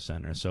Harbor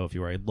Center. So if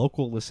you are a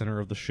local listener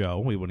of the show,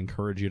 we would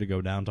encourage you to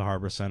go down to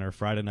Harbor Center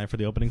Friday night for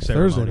the opening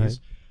ceremonies. Thursday night,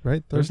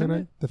 right? Thursday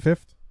night? The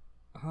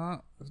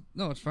 5th?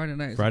 No, it's Friday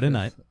night. Friday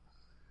night.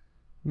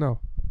 No.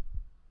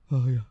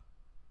 Oh, yeah.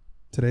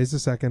 Today's the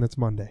 2nd. It's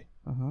Monday.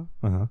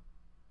 Uh-huh.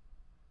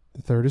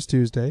 The 3rd is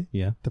Tuesday.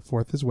 Yeah. The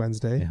 4th is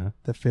Wednesday. Yeah.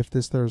 The 5th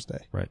is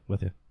Thursday. Right,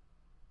 with you.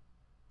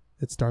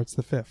 It starts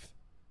the 5th.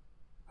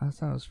 I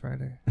thought it was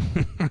Friday.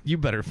 You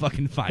better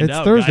fucking find It's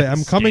out. Thursday. guys.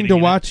 I'm coming to Skating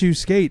in watch you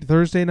skate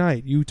Thursday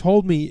night. You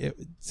told me.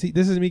 See,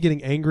 this is me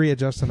getting angry at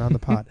Justin on the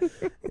pod.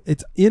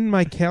 It's in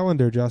my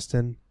calendar,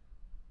 Justin.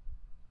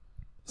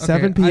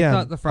 7 Okay, p.m. I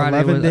thought the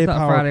Friday 11-day was, I thought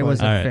power Friday play. was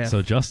the All right, 5th.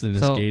 so Justin is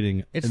So, skating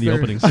in it's the Thursday.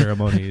 opening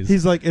ceremonies.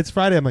 He's like, it's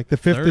Friday. I'm like, the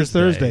 5th is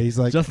Thursday. He's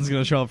like, Justin's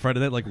going to show up Friday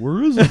night like,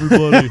 where is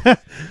everybody?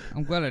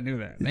 I'm glad I knew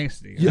that. Thanks,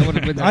 Steve. I would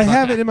have been there. I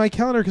have it in my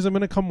calendar because I'm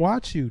going to come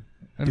watch you.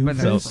 I'd have been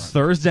there So in front.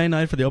 Thursday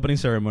night for the opening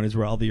ceremonies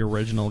where all the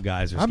original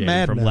guys are I'm skating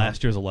mad from now.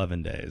 last year's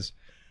 11 days.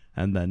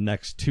 And then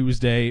next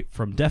Tuesday,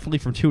 definitely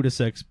from 2 to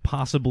 6,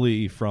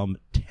 possibly from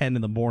 10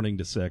 in the morning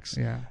to 6,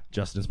 Yeah.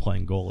 Justin is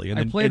playing goalie. And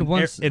I then, played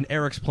once- and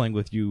Eric's playing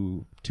with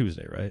you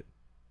Tuesday, right?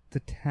 The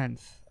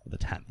 10th. The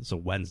 10th, so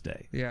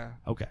Wednesday. Yeah.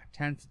 Okay.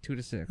 10th, 2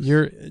 to 6.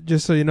 You're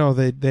just so you know,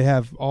 they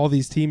have all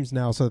these teams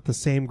now, so that the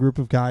same group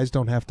of guys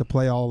don't have to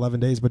play all 11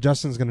 days. But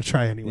Justin's going to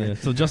try anyway. Yeah,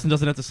 so Justin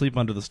doesn't have to sleep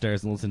under the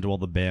stairs and listen to all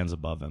the bands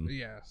above him.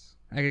 Yes.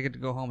 I get to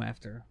go home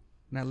after.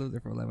 Not live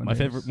there for 11 One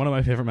days. of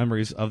my favorite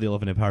memories of the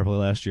 11-day power play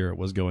last year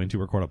was going to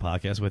record a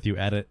podcast with you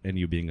at it and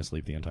you being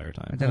asleep the entire I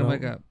time. didn't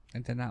wake up. I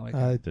did not wake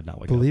up. I Did not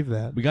wake believe up.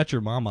 that. We got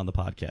your mom on the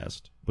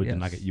podcast, but did Yes.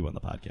 not get you on the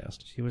podcast.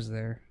 She was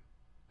there.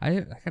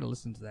 I gotta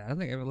listen to that. I don't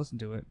think I ever listened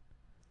to it.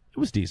 It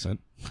was decent.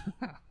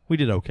 We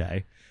did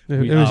okay. It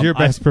We, was your I-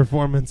 best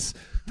performance.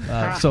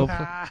 So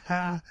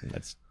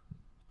that's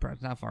Bro,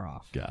 it's not far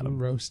off. got him.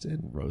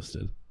 Roasted.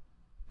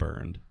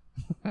 Burned,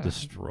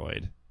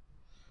 destroyed,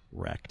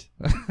 wrecked,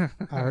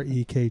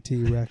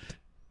 REKT wrecked.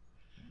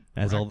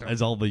 as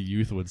all the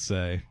youth would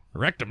say.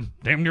 Wrecked him.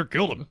 Damn near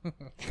killed him.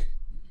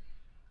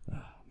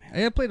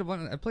 I played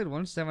one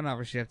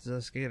 7-hour shift as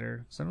a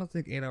skater, so I don't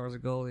think 8 hours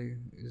of goalie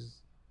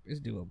is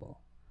doable.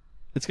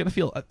 It's gonna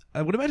feel.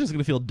 I would imagine it's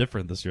gonna feel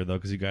different this year though,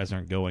 because you guys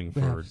aren't going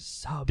We for have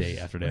subs. day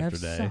after day We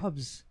after have day.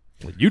 subs.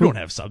 Well, you don't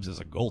have subs as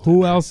a goaltender.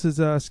 Who else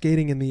is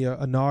skating in the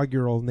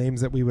inaugural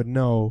names that we would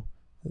know?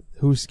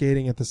 Who's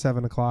skating at the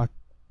 7 o'clock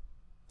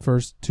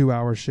first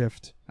 2-hour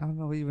shift? I don't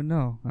know. We even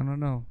know. I don't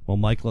know. Well,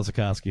 Mike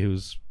Lezakowski,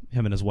 who's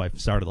him and his wife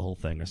started the whole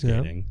thing, are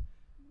skating.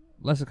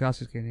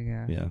 Lezakowski's skating.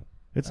 Yeah. Yeah.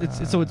 It's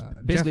so it's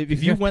basically if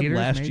you Jeff went Peters,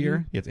 last maybe?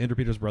 year, it's Andrew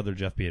Peters' brother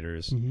Jeff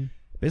Peters. Mm-hmm.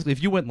 Basically,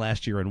 if you went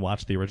last year and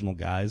watched the original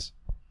guys,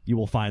 you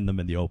will find them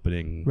in the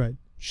opening Right.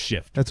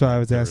 shift. That's why I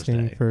was Thursday.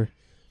 asking for.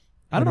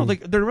 I don't know.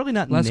 They're really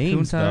not Les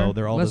names Kuntire. though.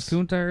 They're all Les just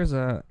Kuntire is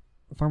a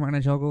former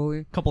NHL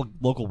goalie. couple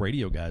local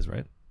radio guys,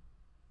 right?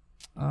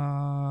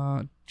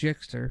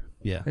 Jixter.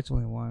 Yeah. It's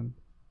only one.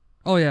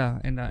 Oh yeah,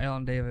 and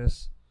Alan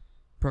Davis,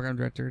 program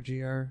director,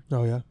 GR.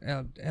 Oh yeah.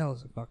 Al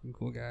is a fucking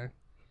cool guy.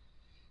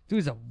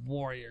 Dude's a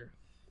warrior.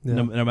 Yeah.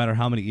 No matter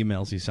how many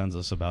emails he sends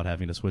us about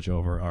having to switch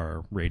over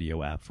our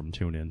radio app from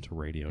TuneIn to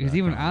radio. He's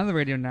even on the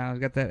radio now. He's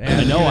got that.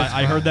 I know. app.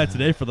 I heard that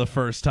today for the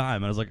first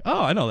time. I was like,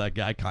 oh, I know that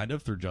guy kind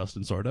of through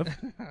Justin, sort of.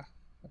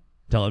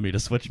 Telling me to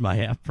switch my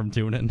app from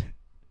TuneIn.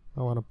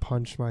 I want to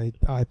punch my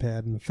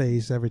iPad in the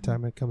face every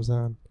time it comes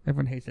on.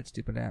 Everyone hates that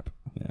stupid app.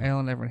 Yeah.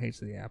 Alan, everyone hates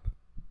the app.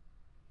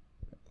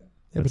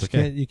 Yeah, That's but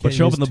okay. you can't But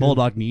Shope use and the two.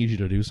 Bulldog need you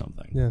to do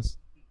something. Yes.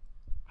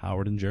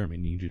 Howard and Jeremy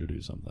need you to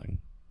do something.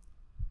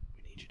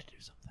 We need you to do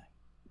something.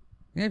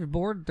 Yeah, if you're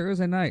bored,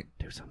 Thursday night.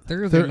 Do something.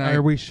 Thursday night.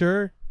 Are we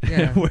sure?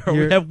 Yeah.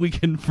 Where have we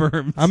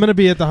confirmed? I'm gonna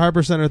be at the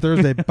Harbor Center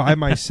Thursday by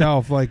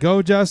myself. Like,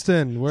 go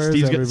Justin. Where's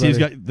everybody? Steve's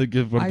got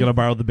we're gonna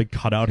borrow the big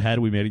cutout head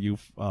we made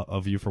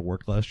of you for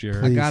work last year.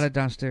 I Please. got it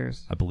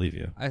downstairs. I believe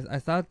you. I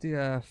thought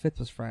the 5th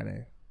was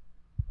Friday.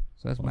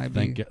 So that's my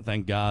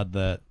Thank God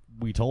that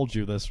we told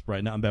you this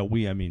right now. And by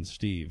we, I mean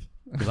Steve.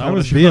 'Cause I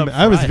was would've showed up vehement.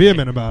 I was Friday.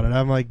 vehement about it.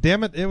 I'm like,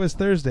 damn it! It was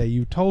Thursday.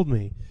 You told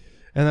me.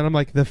 And then I'm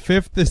like, the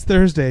 5th is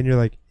Thursday, and you're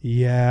like,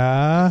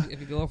 yeah. If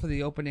you go for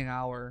the opening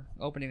hour,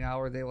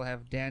 they will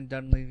have Dan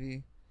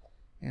Dunleavy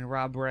and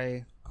Rob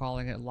Ray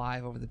calling it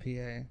live over the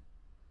PA.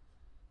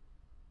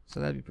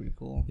 So that'd be pretty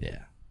cool.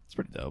 Yeah. It's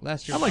pretty dope.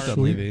 Last year I like was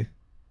Dunleavy.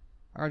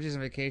 RJ's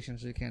on vacation,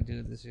 so he can't do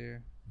it this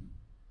year.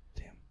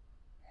 Damn.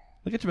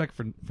 We'll get you back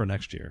for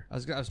next year. I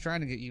was trying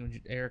to get you and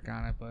Eric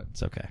on it, but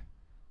It's okay.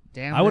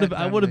 damn. I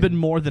would have been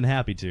more than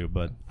happy to,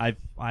 but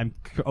I'm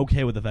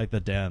okay with the fact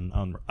that Dan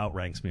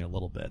outranks me a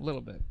little bit. A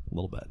little bit.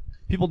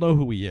 People know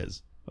who he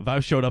is. If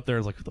I showed up there, I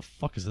was like, who the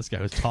fuck is this guy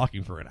who's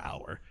talking for an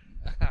hour?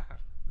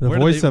 The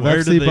voice of where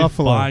FC did they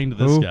Buffalo. find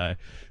this Who? guy?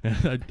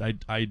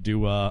 I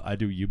do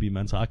UB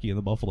men's hockey in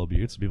the Buffalo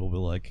Buttes. People will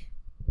be like,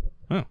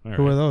 oh, all right.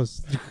 Who are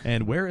those?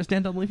 And where is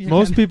Dan Dunleavy?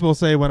 Most again? people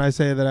say when I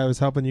say that I was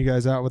helping you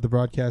guys out with the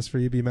broadcast for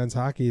UB men's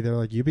hockey, they're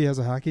like, UB has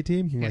a hockey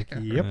team? I'm like,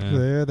 yep,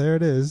 there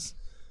it is.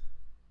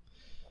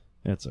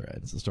 It's all right.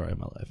 It's the story of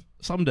my life.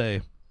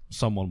 Someday,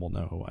 someone will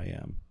know who I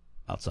am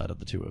outside of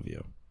the two of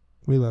you.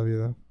 We love you,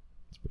 though.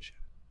 It's appreciated.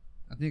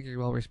 I think you're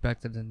well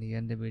respected in the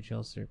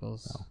NWHL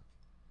circles. No.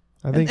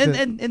 I think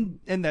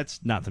And that's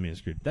not to me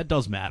as good. That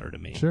does matter to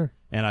me. Sure.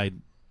 And I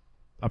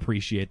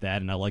appreciate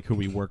that, and I like who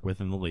we work with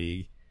in the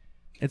league.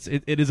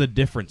 It is a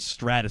different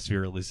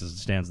stratosphere, at least as it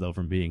stands, though,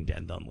 from being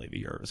Dan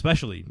Dunleavy, or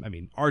especially, I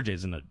mean,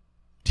 RJ's in a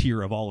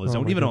tier of all his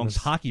own. my Even amongst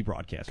goodness. hockey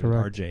broadcasters,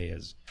 Correct. RJ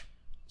is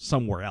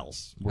somewhere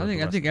else. I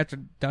think after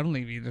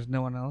Dunleavy, there's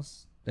no one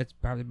else that's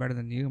probably better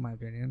than you, in my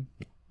opinion.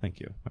 Thank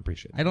you. I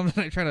appreciate it. I don't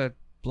try to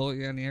blow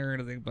you on the air or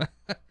anything, but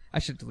I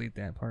should delete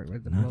that part.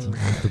 Right? Not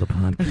to the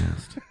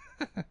podcast.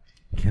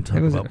 Can't talk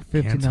It was about at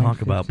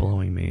 59.50.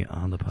 blowing me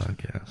on the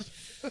podcast.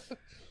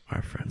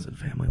 Our friends and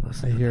family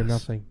listen. I to hear this.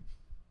 nothing.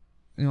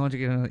 You want to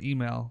get an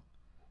email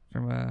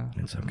from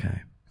It's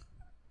okay.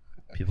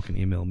 People can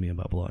email me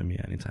about blowing me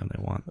anytime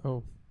they want.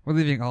 Oh, we're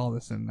leaving all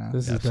this in now.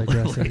 this Absolutely.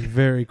 is digressing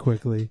very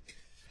quickly.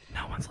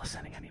 No one's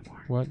listening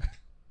anymore. What?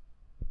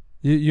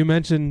 You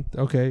mentioned,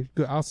 okay,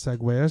 I'll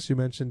segue us. You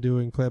mentioned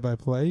doing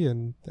play-by-play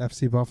in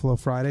FC Buffalo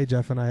Friday.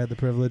 Jeff and I had the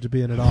privilege of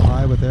being at All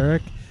High with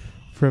Eric.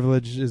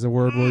 Privilege is a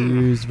word we'll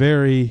use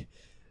very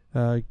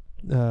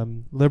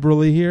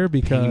liberally here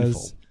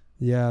because, Painful.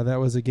 yeah, that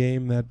was a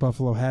game that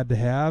Buffalo had to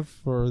have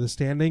for the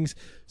standings.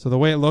 So the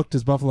way it looked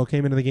is Buffalo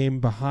came into the game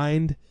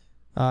behind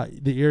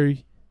the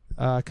Erie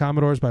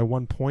Commodores by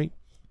 1 point.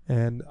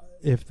 And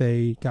if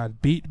they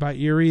got beat by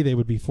Erie, they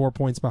would be 4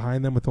 points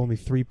behind them with only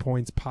 3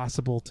 points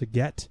possible to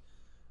get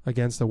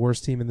against the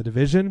worst team in the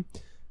division.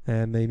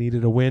 And they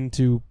needed a win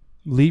to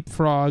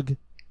leapfrog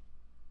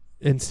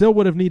and still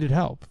would have needed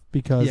help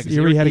because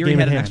Erie had a game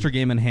in an hand. extra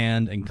game in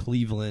hand, and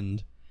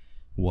Cleveland,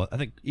 I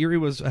think Erie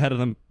was ahead of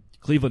them.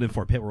 Cleveland and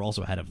Fort Pitt were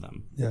also ahead of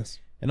them. Yes,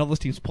 And all those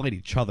teams played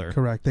each other.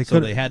 correct. So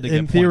they had to get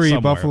in points theory,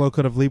 somewhere. Buffalo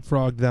could have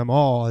leapfrogged them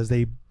all as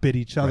they bit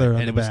each other Right.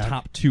 on And the it was back.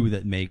 top two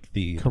that make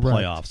the Correct.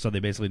 playoffs, so they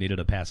basically needed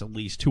to pass at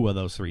least two of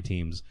those three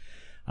teams.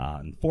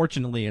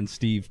 Unfortunately, and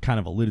Steve kind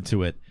of alluded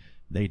to it,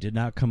 they did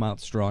not come out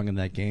strong in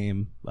that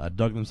game.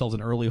 Dug themselves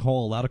an early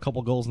hole, allowed a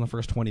couple goals in the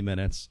first 20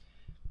 minutes.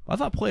 I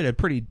thought played a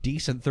pretty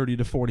decent 30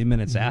 to 40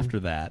 minutes after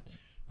that,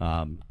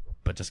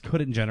 but just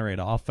couldn't generate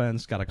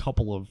offense. Got a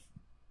couple of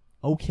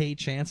okay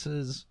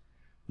chances.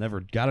 Never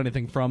got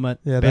anything from it.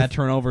 Yeah, Bad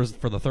turnovers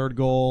for the third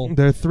goal.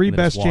 Their three and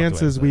they just best walked away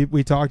chances with it.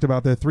 we talked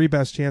about, their three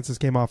best chances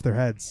came off their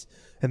heads.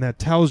 And that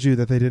tells you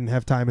that they didn't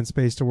have time and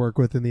space to work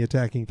with in the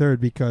attacking third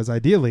because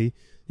ideally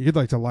you'd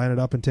like to line it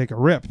up and take a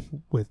rip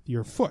with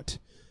your foot.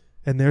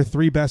 And their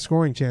three best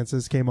scoring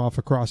chances came off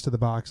across to the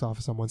box off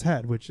of someone's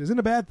head, which isn't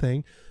a bad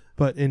thing.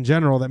 But in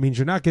general, that means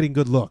you're not getting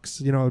good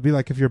looks. You know, it'd be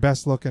like if your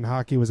best look in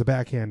hockey was a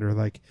backhander.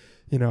 Like,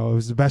 you know, it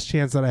was the best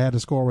chance that I had to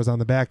score was on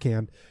the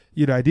backhand.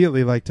 You'd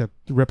ideally like to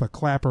rip a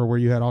clapper where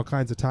you had all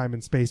kinds of time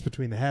and space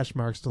between the hash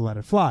marks to let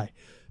it fly.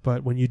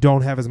 But when you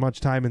don't have as much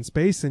time and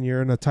space and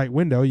you're in a tight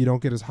window, you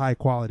don't get as high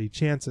quality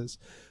chances.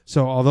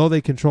 So although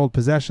they controlled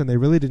possession, they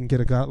really didn't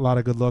get a lot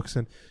of good looks.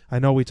 And I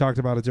know we talked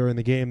about it during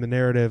the game, the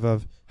narrative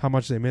of how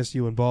much they missed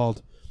Ewan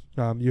Bald.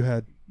 You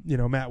had, you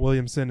know, Matt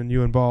Williamson and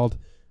Ewan Bald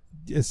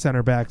as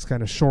center backs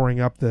kind of shoring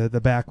up the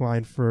back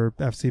line for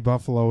FC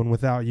Buffalo. And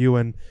without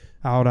Ewan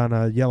out on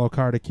a yellow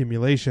card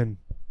accumulation,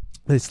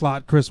 they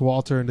slot Chris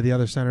Walter into the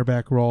other center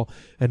back role.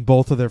 And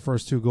both of their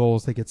first two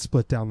goals, they get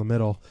split down the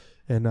middle.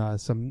 And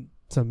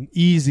some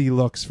easy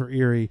looks for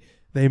Erie.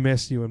 They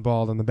missed Ewan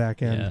Bald on the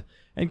back end. Yeah.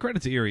 And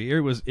credit to Erie.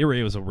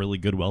 Erie was a really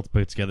good, well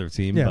put together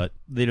team, Yeah. but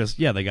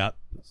they got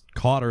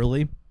caught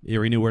early.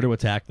 Erie knew where to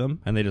attack them,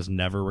 and they just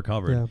never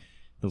recovered. Yeah.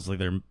 It was like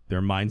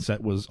their mindset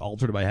was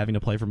altered by having to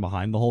play from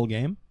behind the whole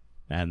game,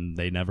 and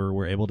they never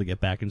were able to get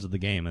back into the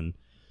game. And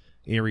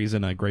Erie's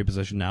in a great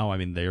position now. I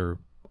mean, they're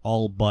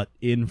all but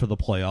in for the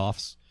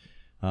playoffs.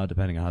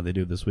 Depending on how they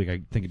do this week,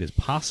 I think it is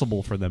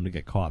possible for them to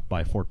get caught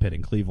by Fort Pitt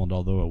and Cleveland.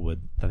 Although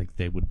I think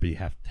they would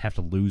have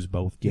to lose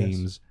both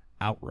games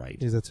outright.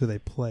 Because that's who they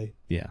play.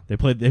 Yeah, they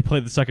play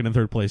the second and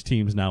third place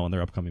teams now in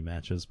their upcoming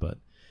matches, but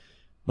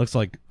looks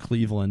like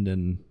Cleveland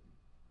and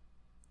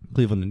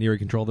Erie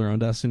control their own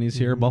destinies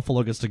here.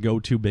 Buffalo gets to go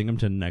to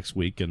Binghamton next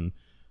week and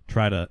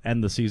try to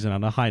end the season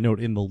on a high note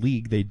in the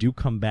league. They do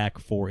come back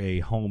for a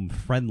home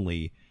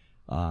friendly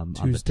on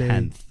the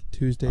 10th.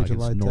 Tuesday, against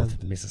July 10th. North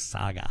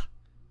Mississauga.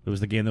 It was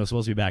the game that was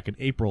supposed to be back in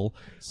April,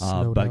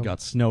 Snowed but out.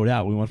 got snowed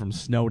out. We went from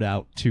snowed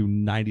out to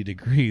 90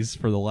 degrees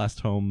for the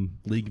last home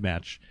league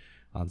match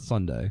on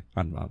Sunday.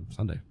 On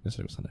Sunday.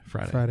 Yesterday was Sunday.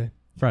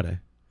 Friday.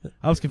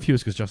 I was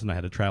confused because Justin and I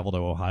had to travel to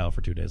Ohio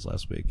for 2 days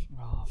last week.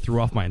 Oh,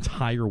 Threw off my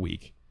entire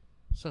week.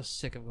 so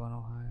sick of going to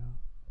Ohio.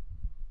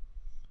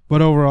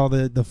 But overall,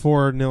 the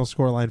 4-0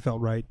 scoreline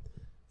felt right.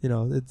 You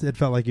know, it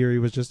felt like Erie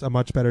was just a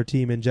much better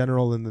team in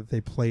general, and that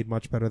they played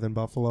much better than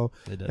Buffalo.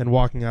 They did. And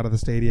walking out of the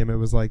stadium, it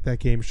was like that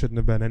game shouldn't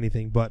have been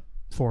anything but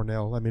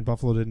 4-0. I mean,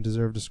 Buffalo didn't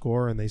deserve to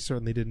score, and they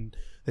certainly didn't.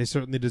 They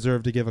certainly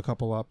deserved to give a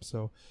couple up.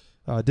 So,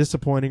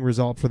 disappointing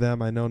result for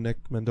them. I know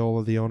Nick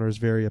Mandola, the owner, is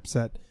very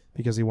upset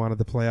because he wanted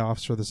the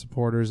playoffs for the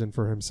supporters and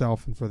for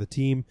himself and for the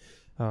team.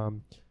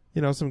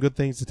 You know, some good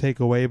things to take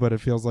away, but it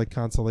feels like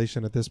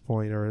consolation at this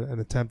point, or an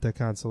attempt at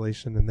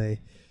consolation, and they.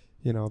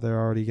 You know, they're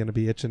already going to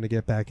be itching to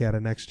get back at it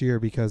next year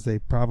because they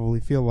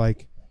probably feel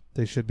like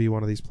they should be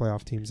one of these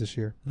playoff teams this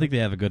year. I think they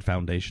have a good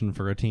foundation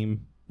for a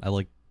team. I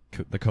like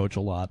the coach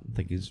a lot. I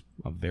think he's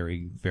a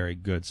very, very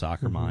good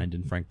soccer mind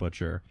in Frank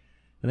Butcher.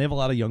 And they have a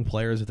lot of young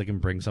players if they can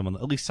bring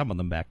at least some of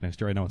them back next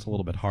year. I know it's a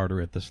little bit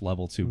harder at this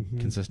level to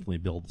consistently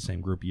build the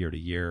same group year to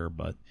year,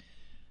 but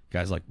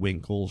guys like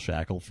Winkle,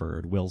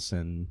 Shackelford,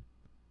 Wilson,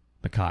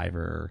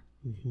 McIver,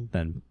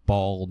 then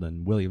Bald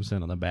and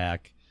Williamson on the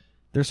back.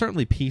 There's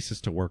certainly pieces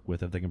to work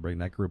with if they can bring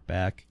that group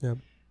back. Yep.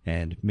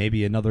 And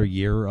maybe another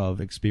year of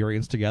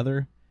experience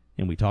together.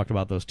 And we talked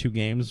about those 2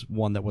 games,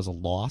 one that was a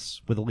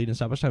loss with a lead in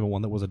stoppage time and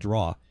one that was a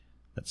draw.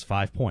 That's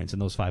 5 points,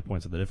 and those 5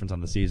 points are the difference on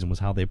the season was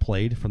how they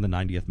played from the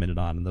 90th minute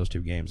on in those 2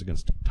 games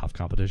against tough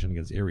competition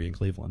against Erie and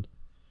Cleveland.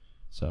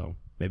 So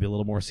maybe a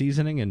little more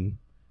seasoning, and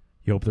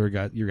you hope your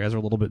guys are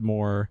a little bit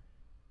more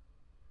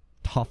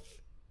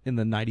tough in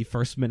the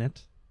 91st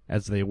minute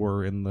as they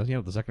were in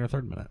the second or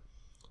third minute.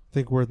 I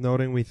think worth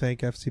noting, we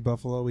thank FC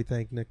Buffalo, we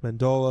thank Nick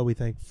Mandola, we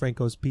thank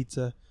Franco's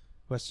Pizza,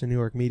 Western New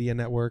York Media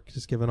Network,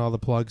 just giving all the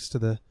plugs to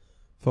the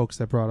folks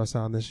that brought us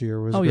on this year.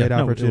 It was a great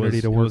opportunity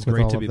to work with all of them.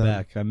 It was great to be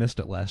back. I missed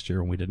it last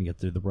year when we didn't get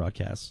through the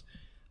broadcasts.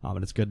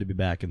 And it's good to be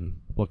back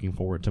and looking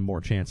forward to more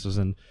chances.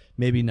 And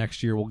maybe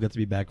next year we'll get to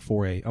be back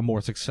for a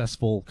more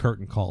successful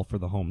curtain call for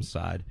the home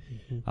side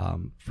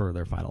for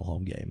their final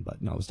home game.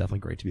 But no, it was definitely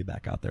great to be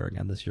back out there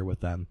again this year with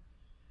them.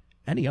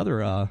 Any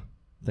other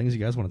things you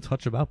guys want to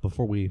touch about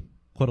before we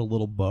put a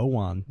little bow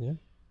on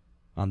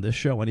this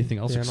show? Anything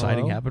else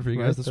exciting happened for you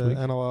guys this week?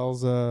 The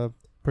NLL's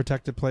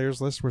protected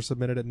players list were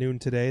submitted at noon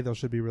today. They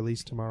should be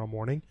released tomorrow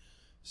morning.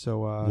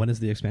 So when is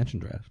the expansion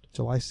draft?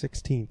 July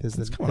 16th is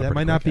that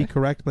might not be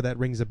correct, but that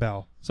rings a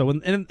bell. So in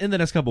the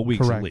next couple of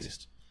weeks Correct. at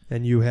least.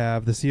 And you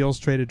have the Seals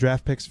traded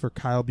draft picks for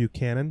Kyle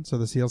Buchanan. So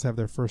the Seals have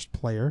their first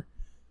player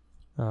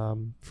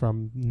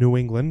from New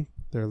England,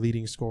 their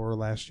leading scorer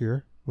last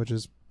year, which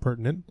is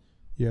pertinent.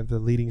 You have the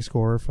leading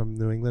scorer from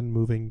New England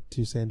moving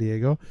to San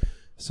Diego.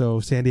 So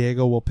San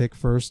Diego will pick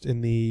first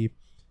in the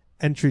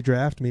entry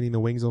draft, meaning the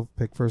Wings will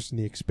pick first in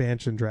the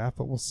expansion draft.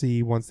 But we'll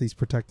see once these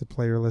protected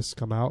player lists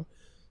come out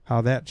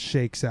how that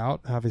shakes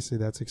out. Obviously,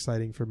 that's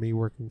exciting for me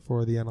working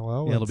for the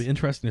NLL. Yeah, it'll be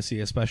interesting to see,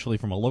 especially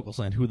from a local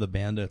stand, who the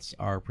Bandits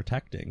are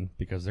protecting,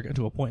 because they're getting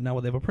to a point now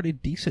where they have a pretty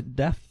decent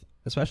depth,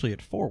 especially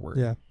at forward.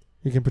 Yeah.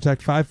 You can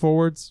protect 5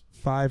 forwards,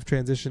 5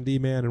 transition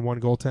D-man, and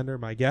 1 goaltender.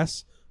 My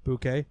guess,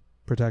 Bouquet,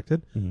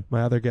 protected.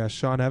 My other guess,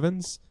 Sean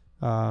Evans,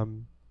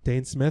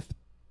 Dane Smith,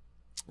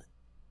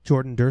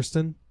 Jordan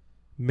Durston,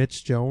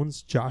 Mitch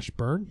Jones, Josh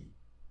Byrne,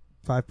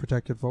 5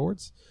 protected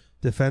forwards.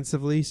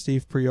 Defensively,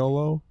 Steve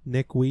Priolo,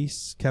 Nick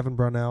Weiss, Kevin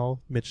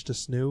Brownell, Mitch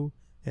DeSnew,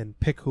 and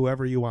pick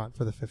whoever you want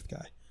for the 5th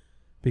guy.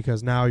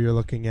 Because now you're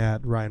looking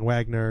at Ryan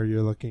Wagner,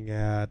 you're looking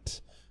at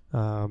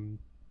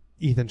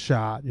Ethan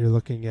Schott, you're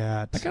looking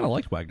at... I kind of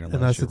liked Wagner last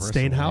unless year, it's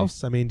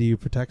Stainhouse. I mean, do you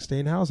protect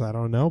Stainhouse? I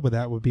don't know, but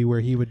that would be where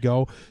he would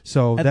go.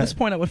 So at this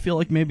point, I would feel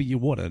like maybe you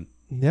wouldn't.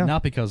 Yeah.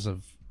 Not because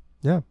of...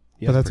 Yeah.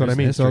 But that's what I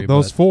mean. History, so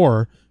those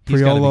 4,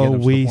 Priolo,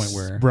 Weiss,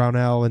 where...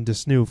 Brownell, and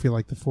DeSnew feel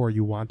like the 4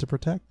 you want to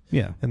protect.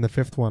 Yeah. And the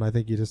 5th one, I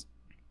think you just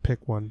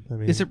pick one. I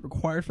mean, is it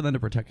required for them to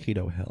protect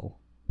Keto Hill?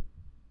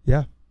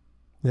 Yeah.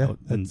 Yeah. Oh,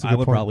 and I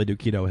would probably do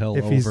Keto Hill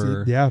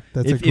over... Yeah,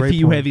 that's a great If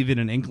you point. have even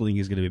an inkling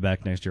he's going to be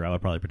back next year, I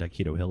would probably protect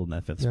Keto Hill in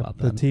that 5th spot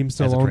then. The team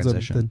still owns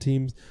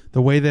him.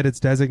 The way that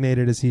it's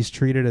designated is he's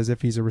treated as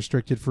if he's a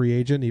restricted free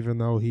agent, even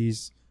though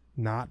he's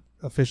not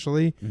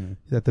officially,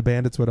 that the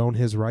Bandits would own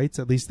his rights.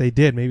 At least they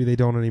did. Maybe they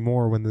don't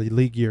anymore when the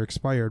league year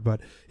expired,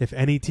 but if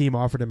any team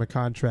offered him a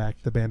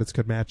contract, the Bandits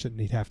could match it and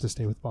he'd have to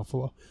stay with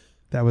Buffalo.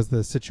 That was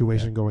the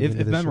situation going into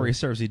this If memory year.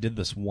 serves, he did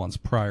this once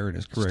prior in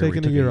his career. Just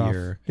taking a year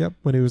off. Yep,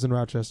 when he was in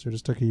Rochester,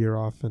 just took a year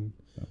off, and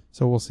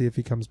so we'll see if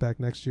he comes back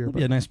next year. It'll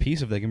be a nice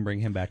piece if they can bring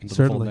him back into the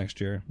Certainly. fold next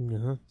year.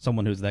 Uh-huh.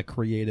 Someone who's that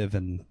creative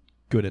and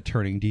good at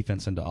turning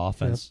defense into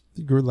offense.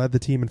 Yep. Led the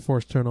team in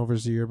forced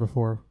turnovers the year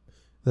before.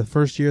 The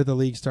first year the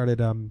league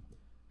started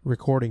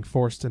recording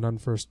forced and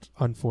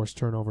unforced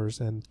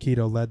turnovers, and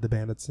Keto led the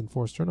Bandits in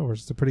forced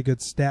turnovers. It's a pretty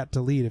good stat to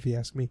lead, if you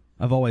ask me.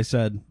 I've always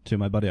said to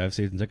my buddy I have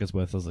season tickets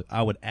with,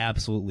 I would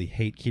absolutely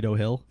hate Keto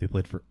Hill if he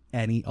played for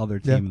any other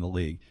team in the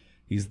league.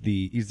 He's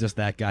just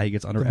that guy. He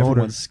gets under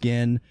everyone's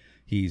skin.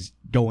 He's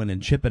going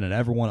and chipping at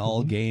everyone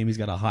all game. He's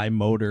got a high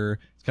motor.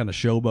 He's kind of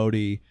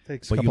showboaty.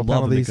 Takes but a couple you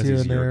love him penalties because here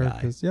he's and your there.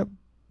 guy.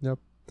 Yep.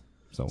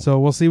 So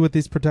we'll see what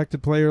these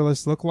protected player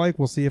lists look like.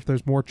 We'll see if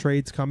there's more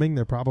trades coming.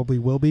 There probably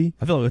will be.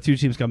 I feel like with 2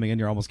 teams coming in,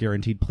 you're almost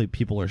guaranteed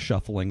people are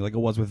shuffling, like it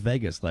was with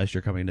Vegas last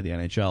year coming into the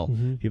NHL.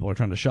 Mm-hmm. People are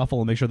trying to shuffle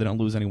and make sure they don't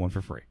lose anyone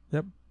for free.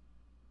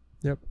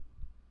 Yep.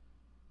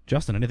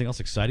 Justin, anything else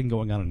exciting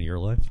going on in your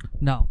life?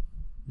 No,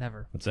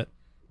 never. That's it?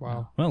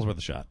 Wow. Well, it's worth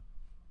a shot.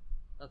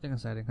 Nothing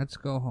exciting. Let's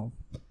go home.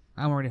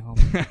 I'm already home.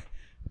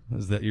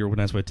 Is that your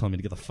nice way of telling me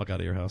to get the fuck out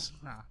of your house?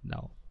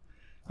 No.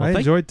 Well, I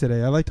enjoyed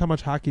today. I liked how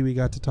much hockey we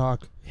got to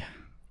talk.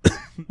 I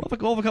feel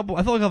like I'll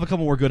have a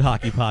couple more good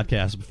hockey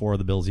podcasts before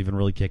the Bills even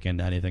really kick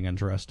into anything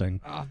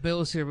interesting. Bill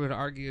was here. We would have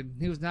argued.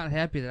 He was not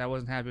happy that I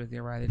wasn't happy with the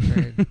O'Reilly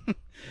trade.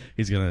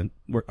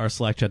 Our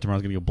Slack chat tomorrow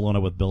is gonna get blown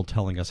up with Bill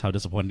telling us how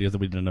disappointed he is that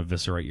we didn't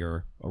eviscerate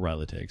your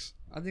O'Reilly takes.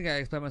 I think I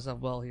explained myself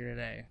well here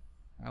today.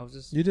 I was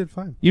just. You did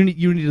fine. You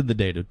needed the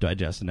day to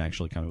digest and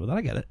actually come with it.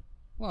 I get it.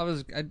 Well,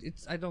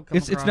 I don't come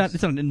It's across.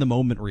 not an in the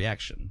moment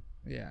reaction.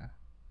 Yeah.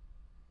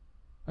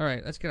 All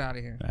right, let's get out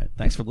of here. All right,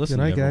 thanks for listening,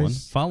 Good night, everyone.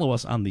 guys. Follow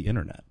us on the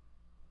internet.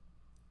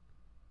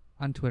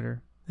 On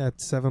Twitter. At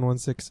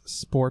 716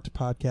 Sport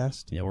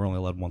Podcast. Yeah, we're only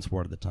allowed one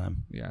sport at a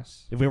time.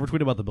 Yes. If we ever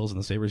tweet about the Bills and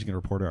the Sabres, you can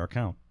report our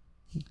account.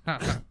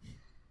 Find us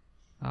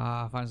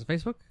on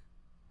Facebook.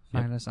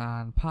 Find us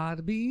on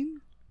Podbean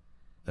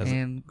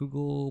and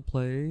Google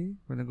Play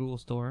or the Google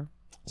Store.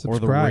 Subscribe. Or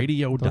the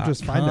radio.com Don't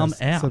just find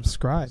us. app.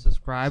 Subscribe.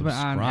 Subscribe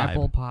on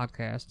Apple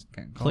Podcast.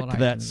 Click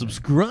that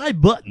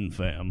subscribe button,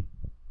 fam,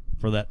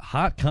 for that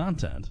hot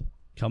content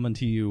coming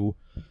to you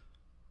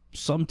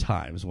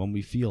sometimes when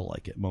we feel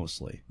like it,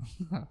 mostly.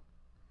 All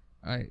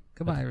right.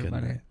 Goodbye, Good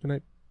everybody. Good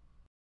night.